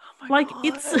 Oh my God.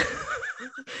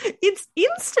 It's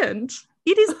instant.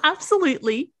 It is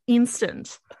absolutely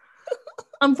instant.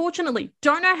 Unfortunately,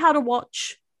 don't know how to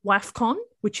watch WAFCON,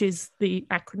 which is the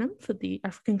acronym for the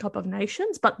African Cup of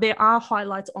Nations, but there are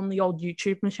highlights on the old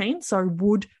YouTube machine, so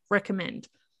would recommend.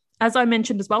 As I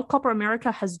mentioned as well, Copa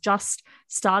America has just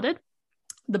started.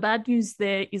 The bad news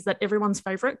there is that everyone's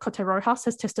favourite, Cote Rojas,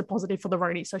 has tested positive for the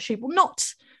Roni, so she will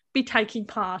not be taking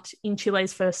part in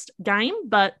Chile's first game,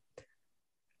 but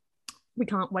we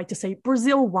can't wait to see.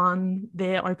 Brazil won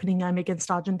their opening game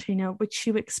against Argentina, which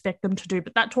you expect them to do.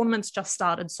 But that tournament's just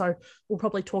started, so we'll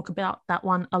probably talk about that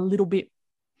one a little bit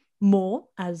more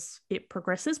as it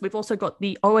progresses. We've also got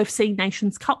the OFC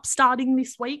Nations Cup starting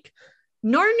this week.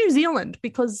 No New Zealand,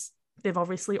 because they've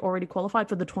obviously already qualified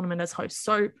for the tournament as hosts.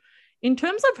 So in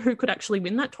terms of who could actually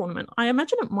win that tournament, I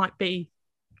imagine it might be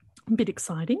a bit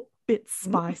exciting, a bit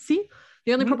spicy.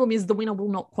 The only problem is the winner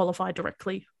will not qualify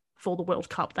directly for the World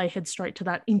Cup. They head straight to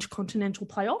that intercontinental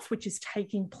playoff, which is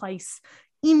taking place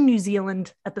in New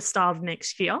Zealand at the start of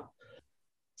next year.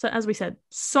 So as we said,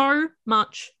 so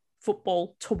much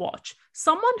football to watch.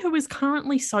 Someone who is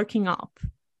currently soaking up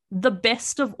the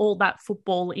best of all that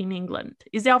football in England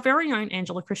is our very own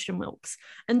Angela Christian Wilkes.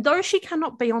 And though she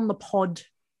cannot be on the pod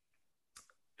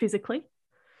physically,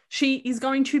 she is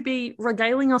going to be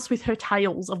regaling us with her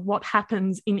tales of what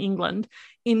happens in England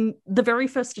in the very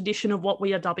first edition of what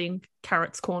we are dubbing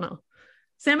Carrots Corner.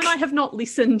 Sam and I have not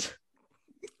listened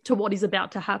to what is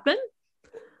about to happen,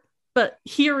 but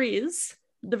here is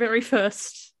the very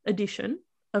first edition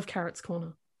of Carrots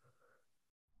Corner.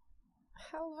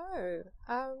 Hello.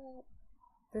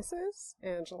 This is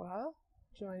Angela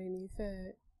joining you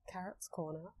for Carrots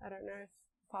Corner. I don't know if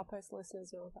Far Post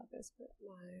listeners know about this, but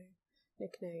my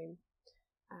nickname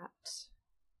at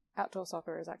Outdoor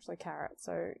Soccer is actually Carrot,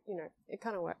 so it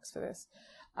kind of works for this.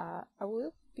 I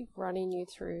will be running you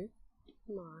through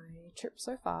my trip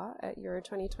so far at Euro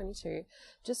 2022.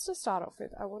 Just to start off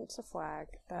with, I want to flag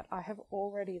that I have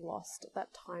already lost that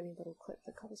tiny little clip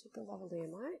that comes with the lavalier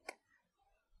mic.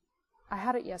 I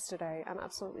had it yesterday. I'm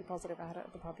absolutely positive I had it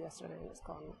at the pub yesterday, and it's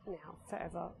gone now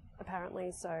forever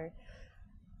apparently. So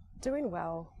doing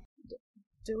well.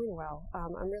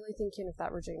 I'm really thinking of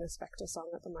that Regina Spektor song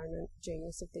at the moment,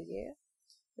 Genius of the Year.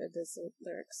 There's the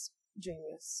lyrics,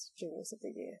 Genius of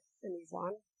the Year, and you've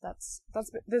won.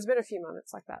 There's been a few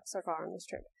moments like that so far on this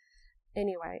trip.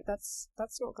 Anyway, that's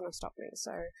not going to stop me.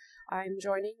 So I'm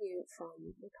joining you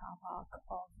from the car park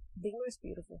of the most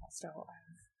beautiful hostel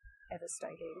I've ever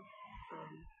stayed in.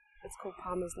 It's called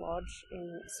Palmer's Lodge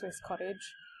in Swiss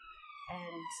Cottage,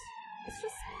 and it's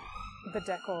just, the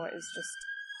decor is just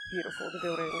beautiful. The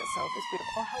building itself is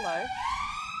beautiful. Oh, hello.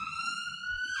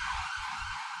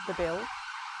 The bill.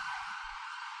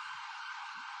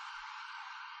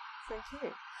 Thank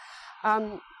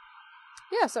you.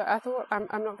 Yeah, so I thought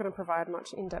I'm not going to provide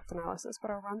much in-depth analysis, but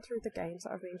I'll run through the games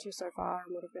that I've been to so far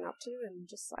and what I've been up to, and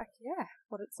just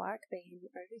what it's like being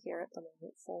over here at the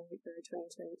moment for Euro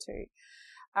 2022.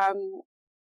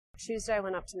 Tuesday I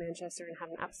went up to Manchester and had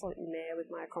an absolute mare with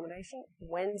my accommodation.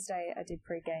 Wednesday I did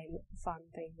pre-game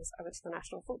fun things. I went to the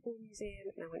National Football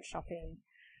Museum and I went shopping,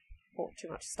 bought too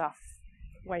much stuff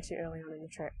way too early on in the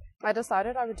trip. I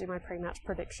decided I would do my pre-match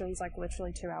predictions like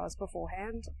literally 2 hours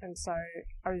beforehand, and so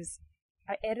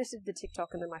I edited the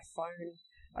TikTok and then my phone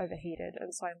overheated,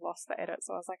 and so I lost the edit.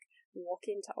 So I was like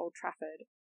walking to Old Trafford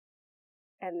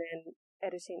and then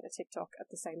editing a TikTok at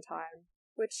the same time,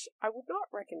 which I would not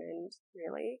recommend,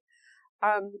 really.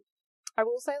 I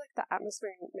will say, like, the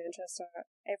atmosphere in Manchester,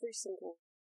 every single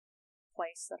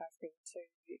place that I've been to,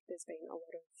 there's been a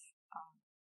lot of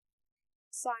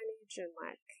signage and,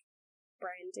 like,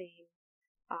 branding.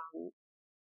 And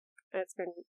it's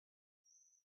been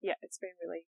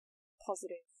really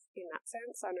positive in that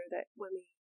sense. I know that when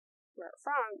we were at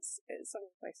France, some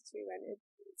of the places we went, it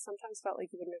sometimes felt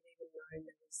like you wouldn't have even known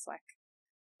there was, like,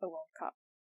 a World Cup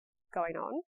going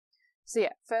on. So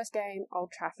yeah, first game,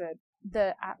 Old Trafford.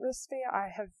 The atmosphere I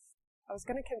was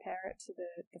going to compare it to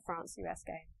the France-US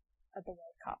game at the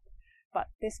World Cup, but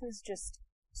this was just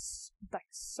like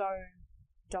so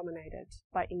dominated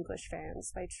by English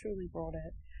fans. They truly brought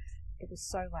it. It was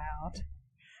so loud.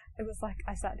 it was like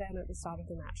I sat down at the start of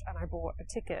the match and I bought a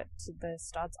ticket to the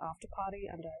Studs after party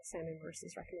under Sammy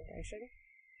Marissa's recommendation.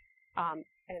 And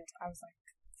I was like,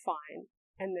 fine.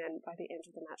 And then by the end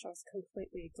of the match, I was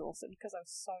completely exhausted because I was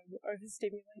so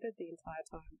overstimulated the entire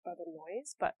time by the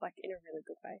noise, but like in a really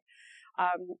good way.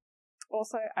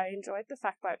 Also, I enjoyed the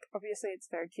fact, like, obviously it's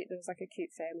very cute. There was like a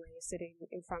cute family sitting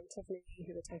in front of me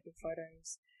who were taking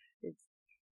photos with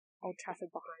Old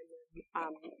Trafford behind them.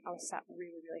 I was sat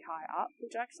really, really high up,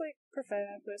 which I actually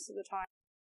prefer most of the time.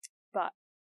 But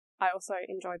I also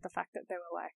enjoyed the fact that there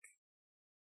were like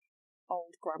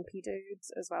old grumpy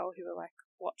dudes as well who were like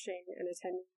watching and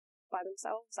attending by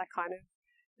themselves. I kind of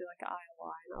feel like I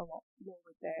align a lot more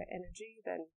with their energy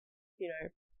than, you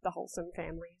know, the wholesome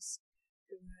families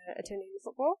who were attending the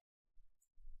football.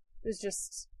 It was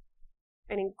just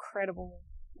an incredible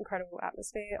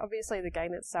atmosphere. Obviously the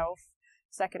game itself,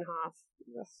 second half,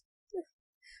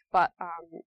 but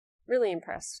really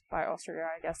impressed by Austria,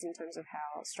 I guess, in terms of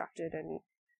how structured and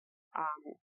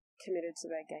committed to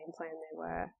their game plan they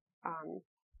were.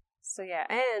 So yeah,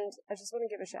 and I just want to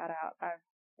give a shout out. I've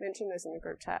mentioned this in the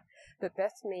group chat, but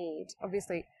Beth Mead,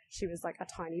 obviously she was like a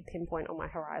tiny pinpoint on my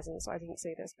horizon, so I didn't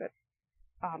see this, but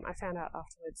I found out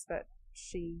afterwards that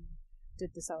she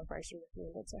did the celebration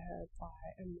recommended to her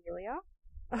by Amelia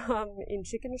in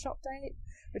Chicken Shop Date,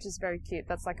 which is very cute.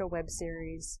 That's like a web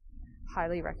series.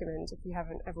 Highly recommend if you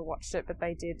haven't ever watched it, but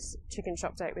they did Chicken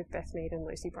Shop Date with Beth Mead and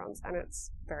Lucy Bronze, and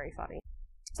it's very funny.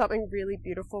 Something really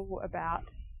beautiful about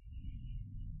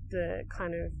the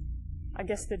kind of, I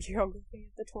guess, the geography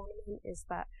of the tournament is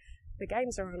that the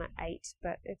games are on at 8,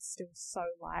 but it's still so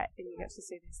light, and you get to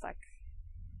see these like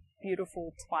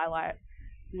beautiful twilight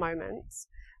moments,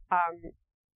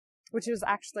 which was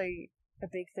actually a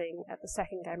big thing at the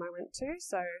second game I went to.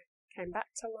 So came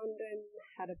back to London,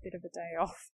 had a bit of a day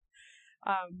off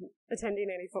attending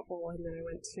any football, and then I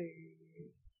went to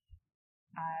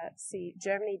see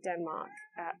Germany-Denmark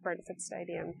at Brentford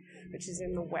Stadium, which is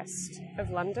in the west of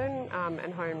London,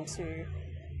 and home to,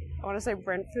 I want to say,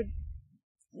 Brentford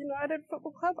United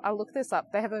Football Club. I'll look this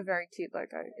up. They have a very cute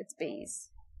logo. It's bees.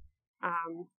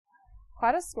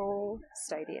 Quite a small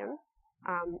stadium,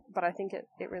 but I think it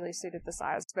really suited the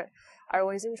size. But I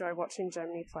always enjoy watching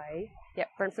Germany play. Yep,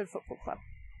 Brentford Football Club.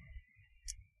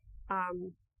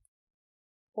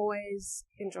 Always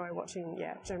enjoy watching,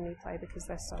 Germany play because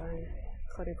they're so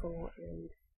clinical and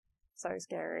so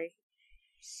scary,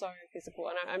 so physical.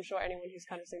 And I'm sure anyone who's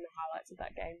kind of seen the highlights of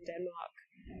that game, Denmark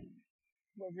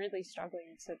were really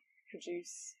struggling to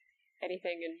produce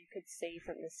anything, and you could see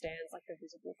from the stands like the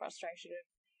visible frustration of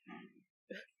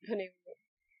putting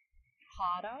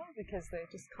harder because they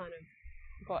just kind of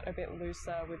got a bit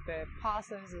looser with their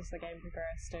passes as the game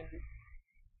progressed. And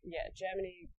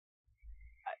Germany,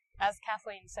 as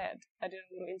Kathleen said, I did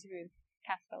a little interview with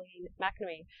Kathleen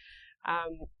McNamee,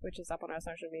 which is up on our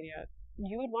social media.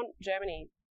 You would want Germany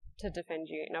to defend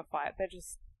you in a fight. They're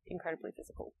just incredibly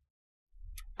physical.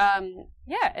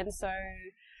 And so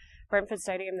Brentford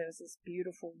Stadium, there was this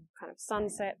beautiful kind of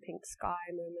sunset, pink sky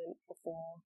moment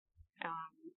before.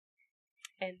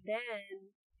 And then,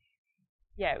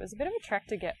 it was a bit of a trek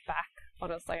to get back,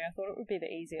 honestly. I thought it would be the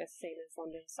easiest, seeing as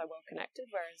London's so well connected,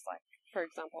 whereas, like, for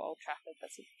example, Old Trafford,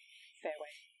 that's a fair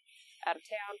way out of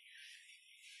town.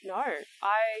 No,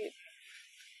 I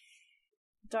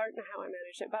don't know how I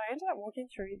managed it, but I ended up walking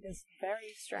through this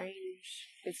very strange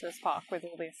business park with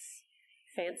all this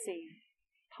fancy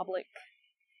public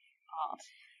art,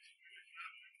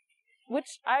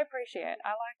 which I appreciate.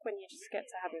 I like when you just get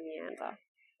to have a meander.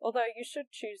 Although you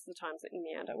should choose the times that you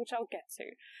meander, which I'll get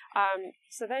to.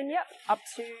 So then, up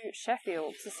to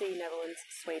Sheffield to see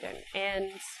Netherlands-Sweden.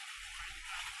 And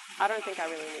I don't think I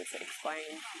really need to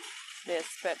explain this,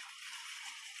 but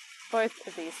both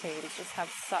of these teams just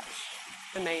have such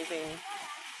amazing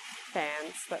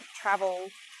fans that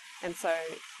travel. And so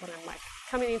when I'm like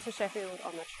coming into Sheffield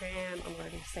on the tram, I'm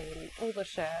already seeing all the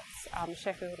shirts.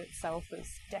 Sheffield itself was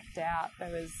decked out.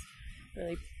 There was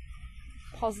really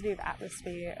positive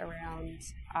atmosphere around,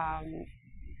 and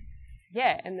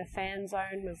the fan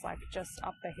zone was like just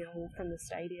up the hill from the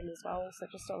stadium as well, so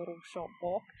just a little short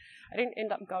walk. I didn't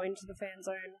end up going to the fan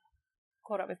zone.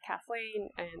 Caught up with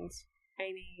Kathleen and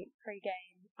Amy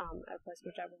pre-game at a place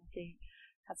called Jabberwocky,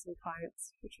 had some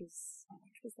clients, which was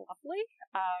lovely.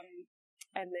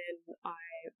 And then I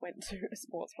went to a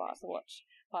sports bar to watch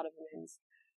part of the men's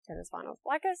tennis finals.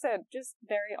 Like I said, just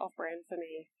very off-brand for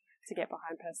me to get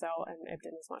behind Purcell and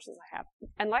Ebden as much as I have.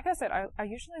 And like I said, I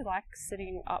usually like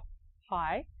sitting up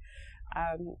high,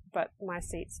 but my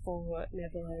seats for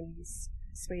Netherlands,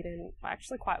 Sweden were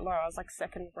actually quite low. I was like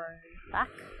second row back,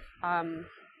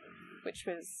 which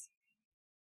was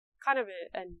kind of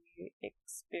a new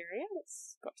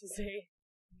experience. Got to see,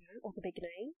 all the big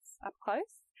names up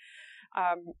close.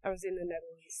 I was in the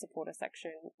Netherlands supporter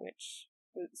section, which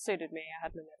suited me. I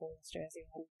had my Netherlands jersey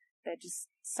on. They're just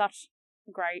such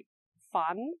great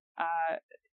fun,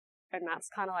 and that's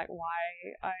kind of like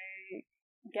why I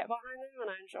get behind them, and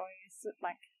I enjoy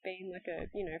like being like a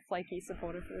flaky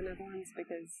supporter for the Netherlands,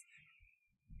 because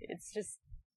it's just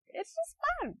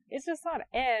fun. It's just fun.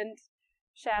 And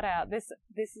shout out, this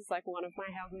is like one of my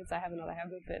how goods. I have another how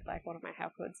good, but like one of my how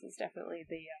goods is definitely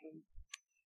the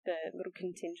little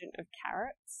contingent of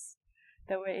carrots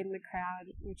that were in the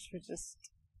crowd, which were just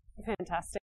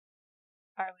fantastic.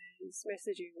 I was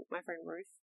messaging my friend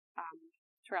Ruth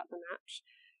throughout the match.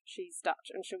 She's Dutch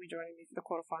and she'll be joining me for the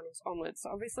quarterfinals onwards.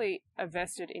 So obviously a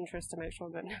vested interest to make sure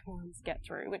that Netherlands get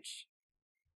through, which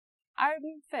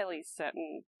I'm fairly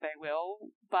certain they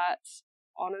will. But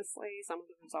honestly, some of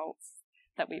the results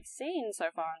that we've seen so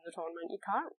far in the tournament, you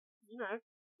can't,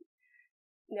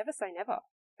 never say never,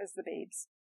 as the Beebs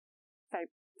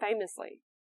famously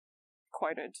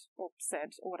quoted or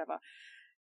said or whatever.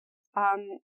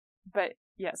 But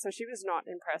yeah, so she was not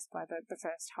impressed by the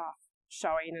first half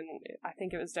showing, and I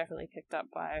think it was definitely picked up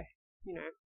by,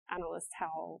 analysts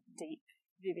how deep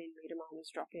Vivian Miedema was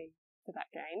dropping for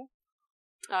that game.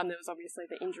 There was obviously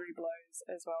the injury blows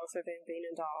as well, so Van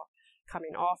Veenendaal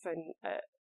coming off, and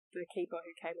the keeper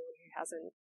who came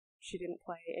on she didn't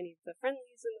play any of the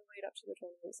friendlies in the lead up to the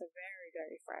tournament, so very,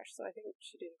 very fresh. So I think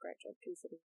she did a great job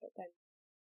considering. But then,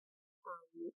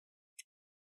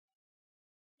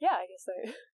 I guess they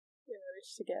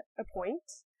managed to get a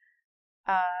point.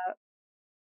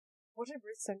 What did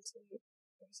Ruth send to me?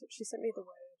 She sent me the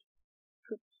word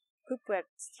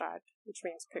poepwedstrijd, which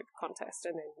means poop contest,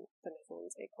 and then the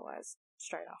Netherlands equalised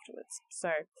straight afterwards.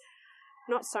 So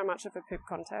not so much of a poop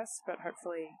contest, but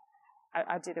hopefully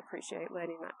I did appreciate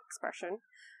learning that expression.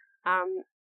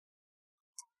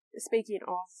 Speaking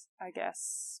of, I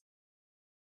guess,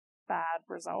 bad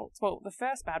results. Well, the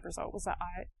first bad result was that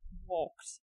I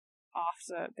walked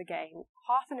after the game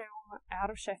half an hour out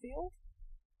of Sheffield.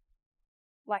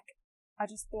 Like, I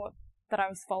just thought that I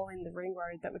was following the ring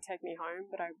road that would take me home,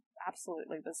 but I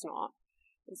absolutely was not.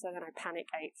 And so then I panic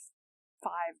ate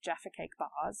 5 Jaffa Cake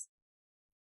bars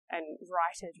and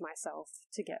righted myself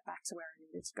to get back to where I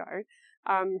needed to go.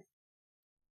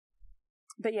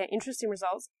 But yeah, interesting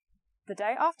results. The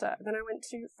day after, then I went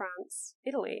to France,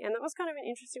 Italy, and that was kind of an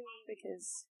interesting one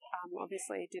because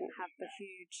obviously it didn't have the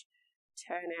huge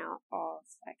turnout of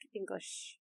like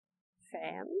English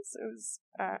fans. It was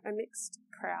a mixed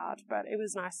crowd, but it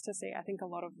was nice to see. I think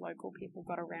a lot of local people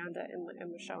got around it and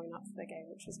were showing up for the game,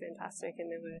 which was fantastic.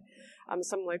 And there were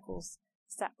some locals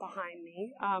sat behind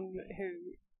me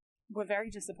who were very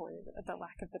disappointed at the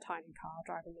lack of the tiny car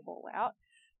driving the ball out.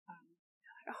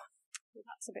 Like, well,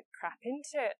 that's a bit crap,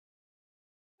 isn't it?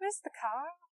 Where's the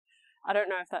car? I don't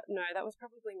know if that was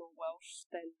probably more Welsh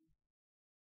than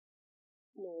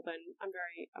Northern. I'm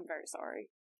very sorry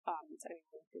to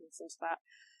anyone who listens to that.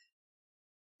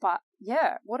 But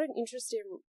yeah, what an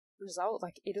interesting result.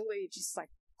 Like, Italy just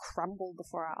like crumbled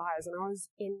before our eyes, and I was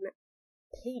in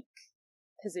peak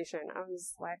position. I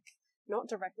was like not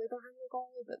directly behind the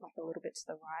goal, but like a little bit to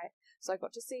the right. So I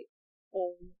got to see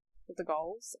all of the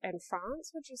goals, and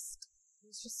France it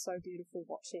was just so beautiful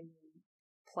watching them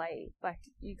play. Like,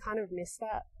 you kind of miss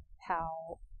that,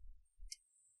 how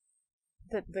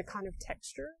the kind of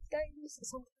texture of games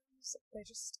sometimes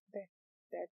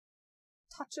their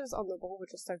touches on the ball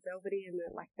were just so velvety, and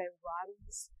their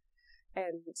runs,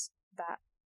 and that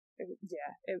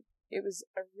it was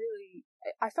a really,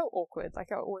 I felt awkward.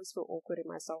 Like, I always feel awkward in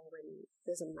my soul when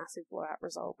there's a massive blowout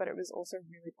result, but it was also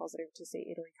really positive to see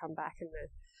Italy come back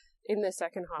in the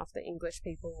second half. The English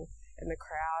people and the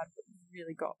crowd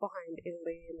really got behind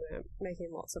Italy, and they're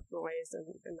making lots of noise,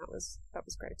 and that was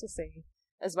great to see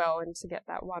as well, and to get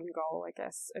that one goal, I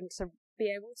guess, and to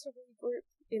be able to regroup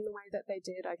in the way that they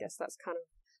did. I guess that's kind of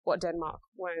what Denmark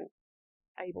weren't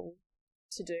able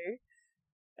to do,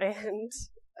 and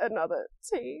another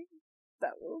team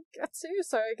that we'll get to.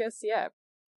 So I guess, yeah,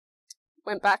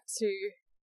 went back to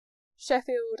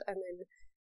Sheffield, and then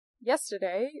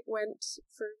yesterday went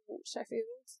from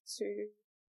Sheffield to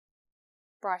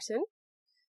Brighton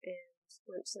and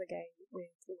went to the game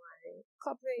with my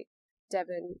clubmate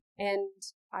Devon, and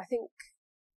I think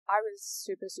I was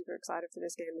super, super excited for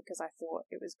this game because I thought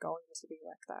it was going to be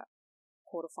like that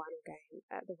quarterfinal game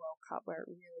at the World Cup where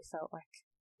it really felt like,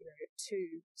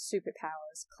 two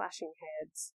superpowers clashing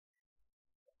heads,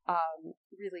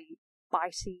 really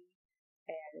bitey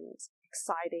and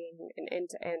exciting and end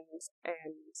to end,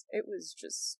 and it was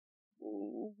just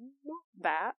not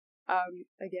that.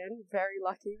 Again, very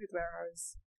lucky with where I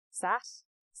was sat.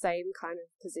 Same kind of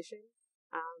position,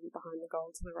 behind the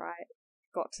goal to the right.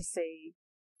 Got to see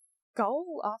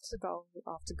goal after goal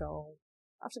after goal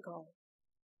after goal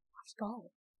after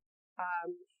goal.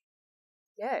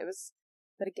 Yeah, it was,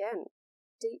 but again,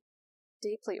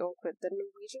 deeply awkward. The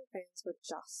Norwegian fans were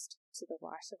just to the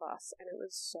right of us, and it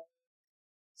was so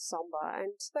somber.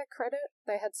 And to their credit,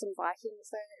 they had some Vikings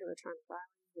there who were trying to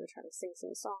rally, who were trying to sing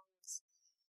some songs,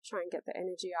 try and get the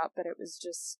energy up, but it was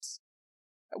just,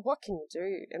 what can you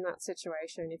do in that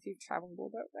situation if you've travelled all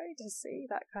that way to see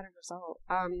that kind of result?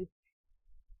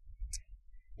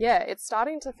 Yeah, it's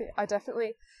starting to feel, I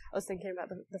was thinking about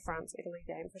the France-Italy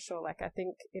game for sure. Like, I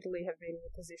think Italy have been in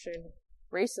a position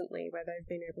recently where they've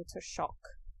been able to shock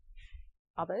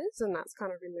others, and that's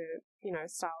kind of in the,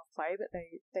 style of play, but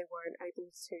they weren't able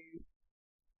to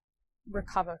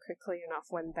recover quickly enough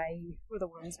when they were the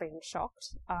ones being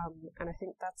shocked. And I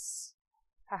think that's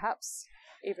perhaps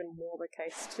even more the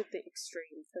case to the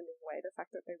extreme for Norway, the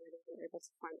fact that they weren't even able to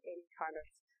find any kind of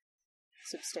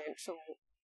substantial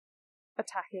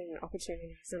attacking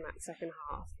opportunities in that second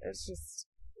half. It's just,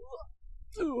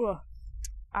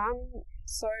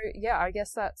 so yeah, I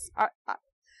guess that's,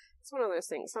 it's one of those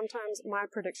things. Sometimes my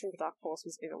prediction for Dark Horse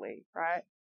was Italy, right?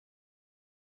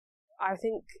 I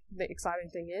think the exciting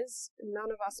thing is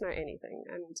none of us know anything,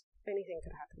 and anything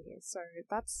could happen here. So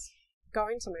that's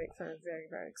going to make for a very,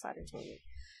 very exciting tournament.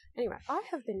 Anyway, I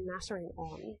have been nattering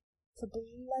on for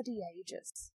bloody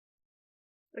ages.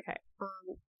 Okay,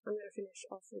 I'm going to finish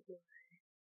off with my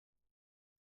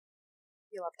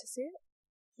 "You Love to See It,"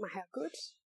 my "How Good,"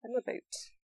 and my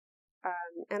boot.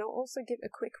 And I'll also give a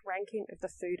quick ranking of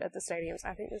the food at the stadiums.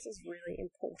 I think this is really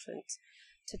important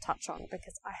to touch on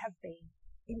because I have been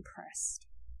impressed.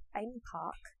 AAMI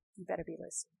Park, you better be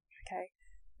listening, okay?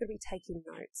 I'm going to be taking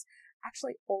notes.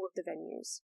 Actually, all of the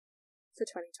venues for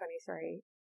 2023,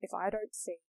 if I don't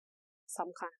see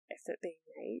some kind of effort being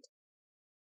made,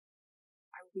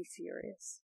 I will be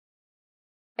furious.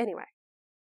 Anyway,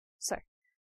 so,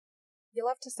 You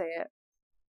Love to See It,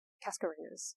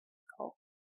 Cascarinhas, goal.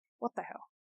 What the hell?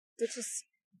 To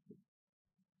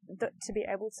be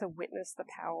able to witness the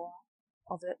power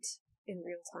of it in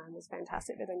real time was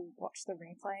fantastic, but then watch the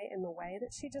replay and the way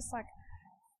that she just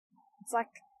it's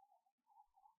like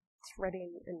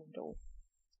threading a needle.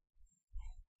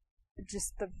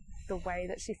 Just the way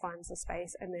that she finds the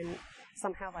space and then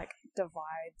somehow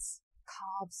carves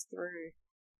through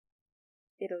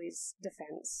Italy's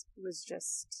defense was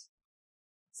just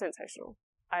sensational.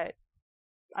 I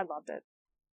loved it.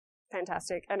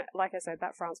 Fantastic. And like I said,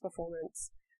 that France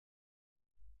performance,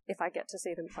 if I get to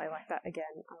see them play like that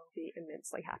again, I'll be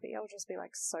immensely happy. I'll just be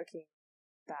soaking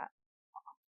that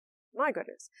up. My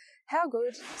goodness. How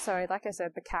good. So like I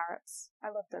said, the Carrots, I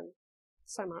love them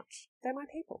so much. They're my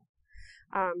people.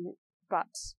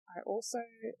 But I also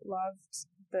loved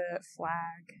the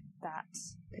flag that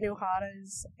Pernille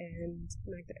Harder's and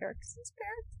Magda Eriksson's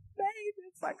parents made.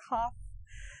 It's half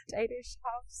Danish,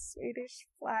 half Swedish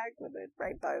flag with a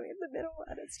rainbow in the middle,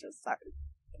 and it's just so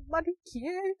bloody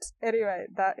cute. Anyway,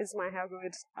 that is my how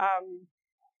good.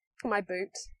 My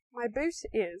boot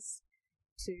is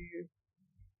to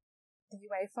the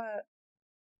UEFA,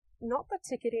 not the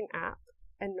ticketing app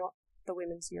and not the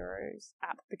Women's Euros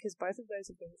app, because both of those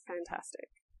have been fantastic.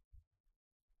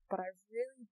 But I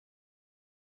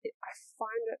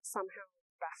find it somehow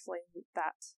baffling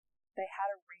that they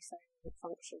had a resale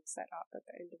function set up at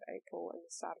the end of April and the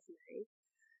start of May,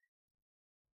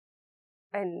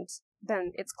 and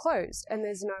then it's closed, and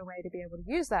there's no way to be able to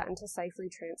use that and to safely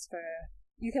transfer.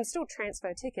 You can still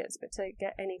transfer tickets, but to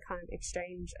get any kind of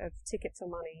exchange of tickets or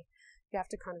money, you have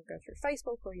to kind of go through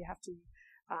Facebook, or you have to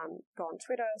go on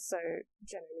Twitter. So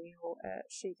Jen O'Neill at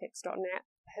shekicks.net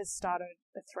has started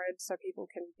a thread so people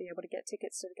can be able to get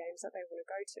tickets to the games that they want to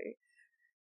go to.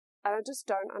 And I just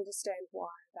don't understand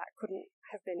why that couldn't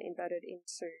have been embedded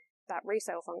into, that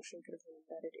resale function could have been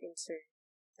embedded into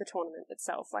the tournament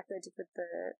itself, like they did with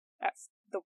the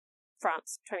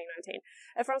France 2019.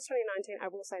 At France 2019, I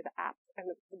will say the app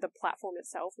and the platform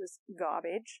itself was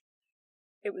garbage.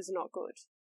 It was not good.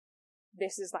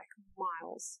 This is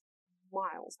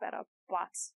miles better,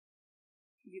 but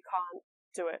you can't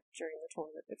do it during the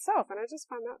tournament itself, and I just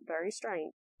find that very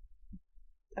strange.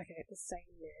 Okay, the same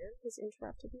man has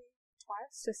interrupted me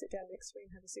twice to sit down next to me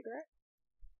and have a cigarette.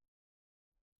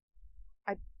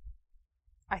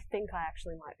 I think I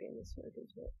actually might be in the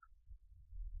smoker's walk.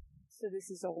 So this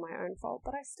is all my own fault,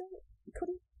 but I still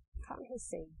can't he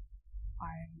see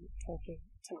I'm talking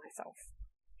to myself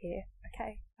here,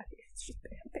 okay? It's just a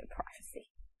bit of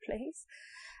privacy, please.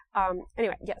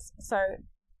 Anyway, yes, so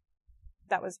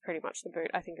that was pretty much the boot.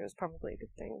 I think it was probably a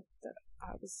good thing that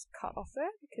I was cut off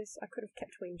there because I could have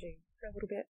kept whinging for a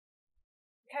little bit.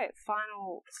 Okay,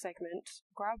 final segment.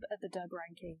 Grub at the Dub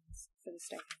rankings for the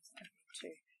stadiums I've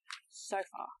been to so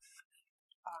far.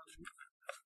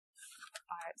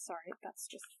 Sorry, that's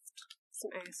just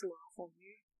some ASMR for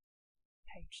you.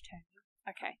 Page 10.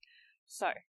 Okay,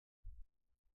 so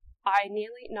I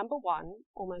number 1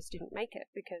 almost didn't make it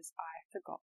because I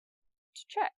forgot to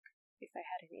check if they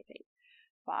had anything.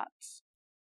 But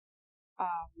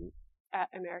at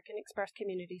American Express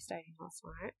Community Stadium last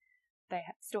night, they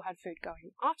still had food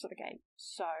going after the game.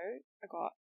 So I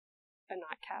got a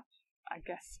nightcap. I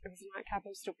guess it was a nightcap. It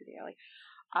was still pretty early.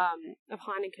 Of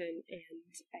Heineken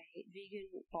and a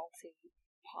vegan Balti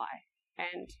pie.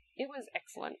 And it was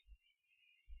excellent.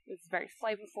 It was very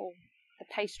flavourful. The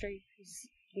pastry was,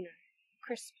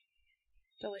 crisp,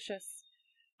 delicious.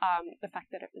 The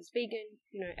fact that it was vegan,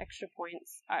 extra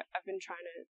points. I've been trying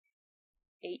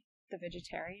to eat the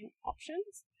vegetarian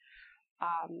options.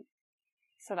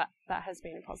 So that has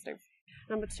been a positive.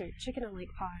 Number 2, chicken and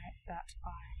leek pie that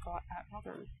I got at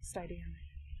Rotherham Stadium.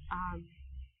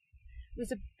 It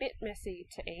was a bit messy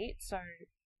to eat, so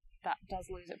that does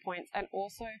lose it points. And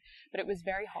also, but it was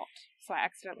very hot, so I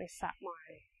accidentally sat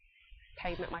my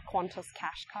Qantas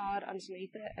cash card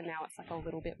underneath it, and now it's like a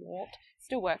little bit warped.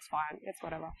 Still works fine. It's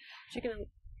whatever.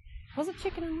 Was it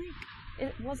chicken and leek?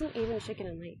 It wasn't even chicken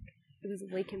and leek. It was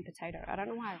leek and potato. I don't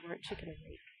know why I wrote chicken and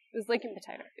leek. It was leek and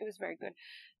potato. It was very good.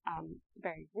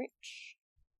 Very rich.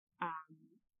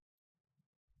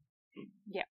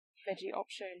 Veggie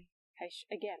option.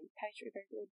 Pastry very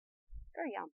good.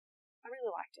 Very yum. I really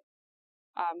liked it.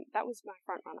 That was my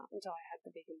front runner until I had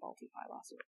the vegan Balti pie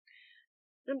last night.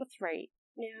 Number 3.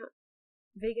 Now,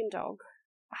 vegan dog.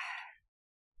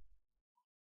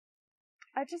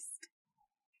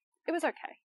 It was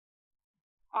okay.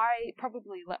 I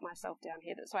probably let myself down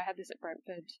here. So I had this at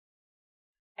Brentford,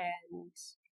 and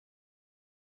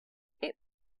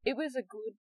it was a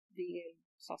good vegan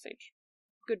sausage.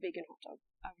 Good vegan hot dog.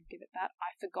 I would give it that.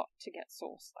 I forgot to get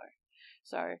sauce, though.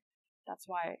 So that's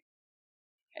why,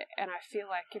 and I feel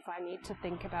like if I need to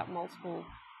think about multiple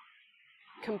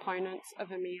components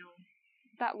of a meal,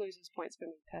 that loses points for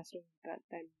me personally. But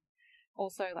then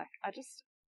also,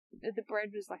 the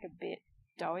bread was like a bit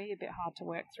doughy, a bit hard to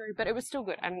work through, but it was still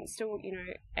good, and still,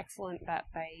 excellent that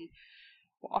they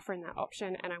were offering that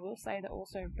option. And I will say that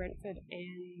also Brentford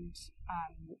and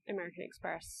American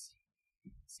Express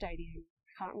Stadium,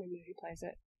 I can't remember who plays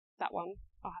it, that one,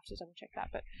 I'll have to double check that,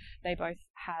 but they both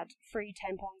had free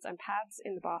tampons and pads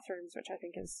in the bathrooms, which I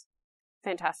think is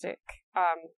fantastic,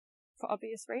 for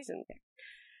obvious reasons.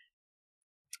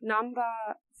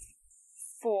 Number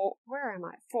 4, where am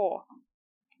I? 4.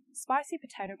 Spicy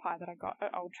potato pie that I got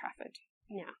at Old Trafford.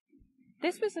 Now,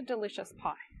 this was a delicious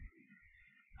pie.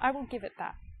 I will give it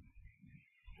that.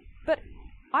 But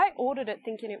I ordered it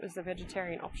thinking it was the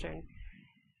vegetarian option.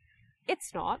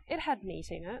 It's not. It had meat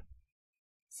in it.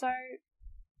 So,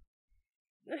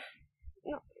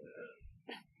 no.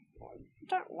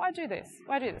 Why do this?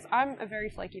 I'm a very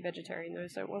flaky vegetarian though,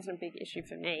 so it wasn't a big issue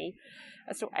for me.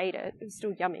 I still ate it. It was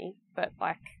still yummy, but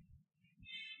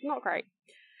not great.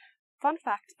 Fun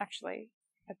fact, actually,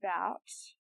 about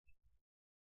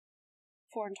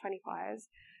 4 and 20 pies.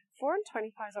 4 and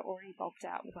 20 pies are already bulked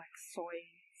out with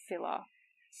soy filler.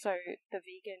 So the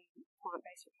vegan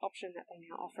plant-based option that they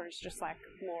now offer is just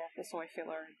more of the soy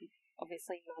filler and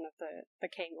obviously none of the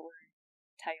kangaroo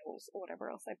tails or whatever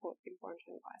else they put in 4 and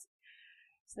 20 pies.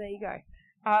 So there you go.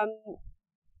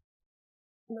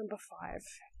 Number 5. I'm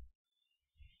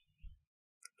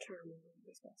trying to remember what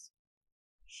this was.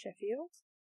 Sheffield?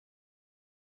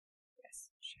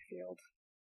 Yes, Sheffield.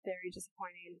 Very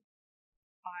disappointing.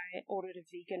 I ordered a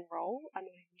vegan roll. I'm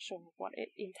not even sure what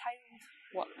it entailed,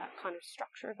 what that kind of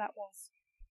structure of that was.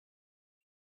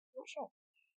 Not sure.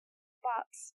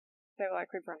 But they were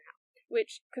we've run out.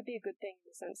 Which could be a good thing in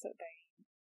the sense that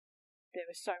there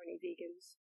were so many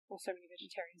vegans or so many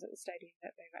vegetarians at the stadium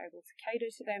that they were able to cater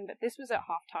to them. But this was at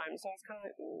halftime, so I was kind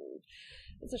of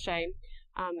it's a shame.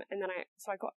 And then I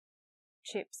got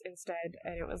chips instead,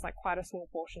 and it was quite a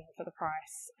small portion for the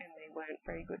price, and they weren't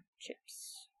very good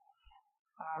chips.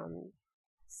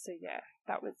 So yeah,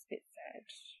 that was a bit sad.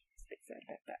 It's a bit sad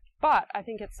about that. But I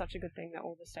think it's such a good thing that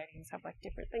all the stadiums have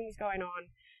different things going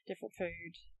on, different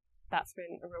food. That's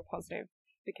been a real positive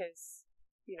because,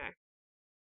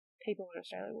 people in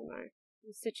Australia will know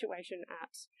the situation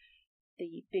at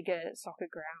the bigger soccer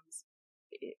grounds.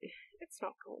 It's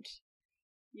not good.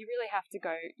 You really have to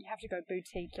go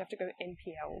boutique, you have to go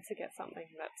NPL to get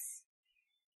something that's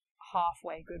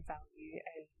halfway good value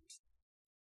and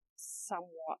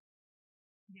somewhat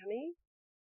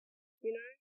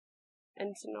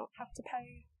and to not have to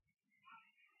pay,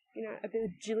 you know, $1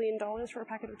 bajillion for a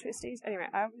packet of twisties. Anyway,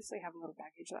 I obviously have a lot of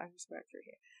baggage that I just work through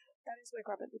here. That is my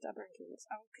grub at the dub rankings.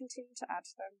 I will continue to add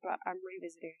to them, but I'm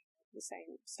revisiting the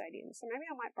same stadium. So maybe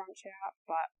I might branch out,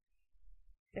 but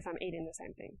if I'm eating the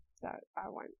same thing, so I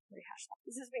won't rehash that.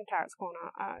 This has been Carrots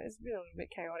Corner. It's been a little bit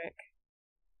chaotic.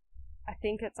 I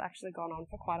think it's actually gone on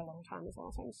for quite a long time as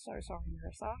well, so I'm so sorry,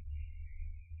 Marissa.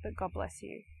 But God bless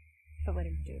you for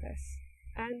letting me do this.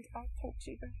 And I'll talk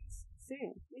to you guys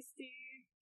soon. Miss you.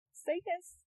 See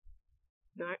yous.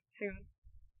 No, hang on.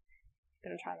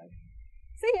 Gonna try that again.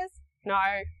 See yous. No,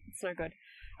 it's no good.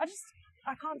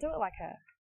 I can't do it like her.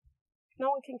 No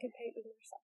one can compete with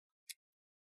Marissa.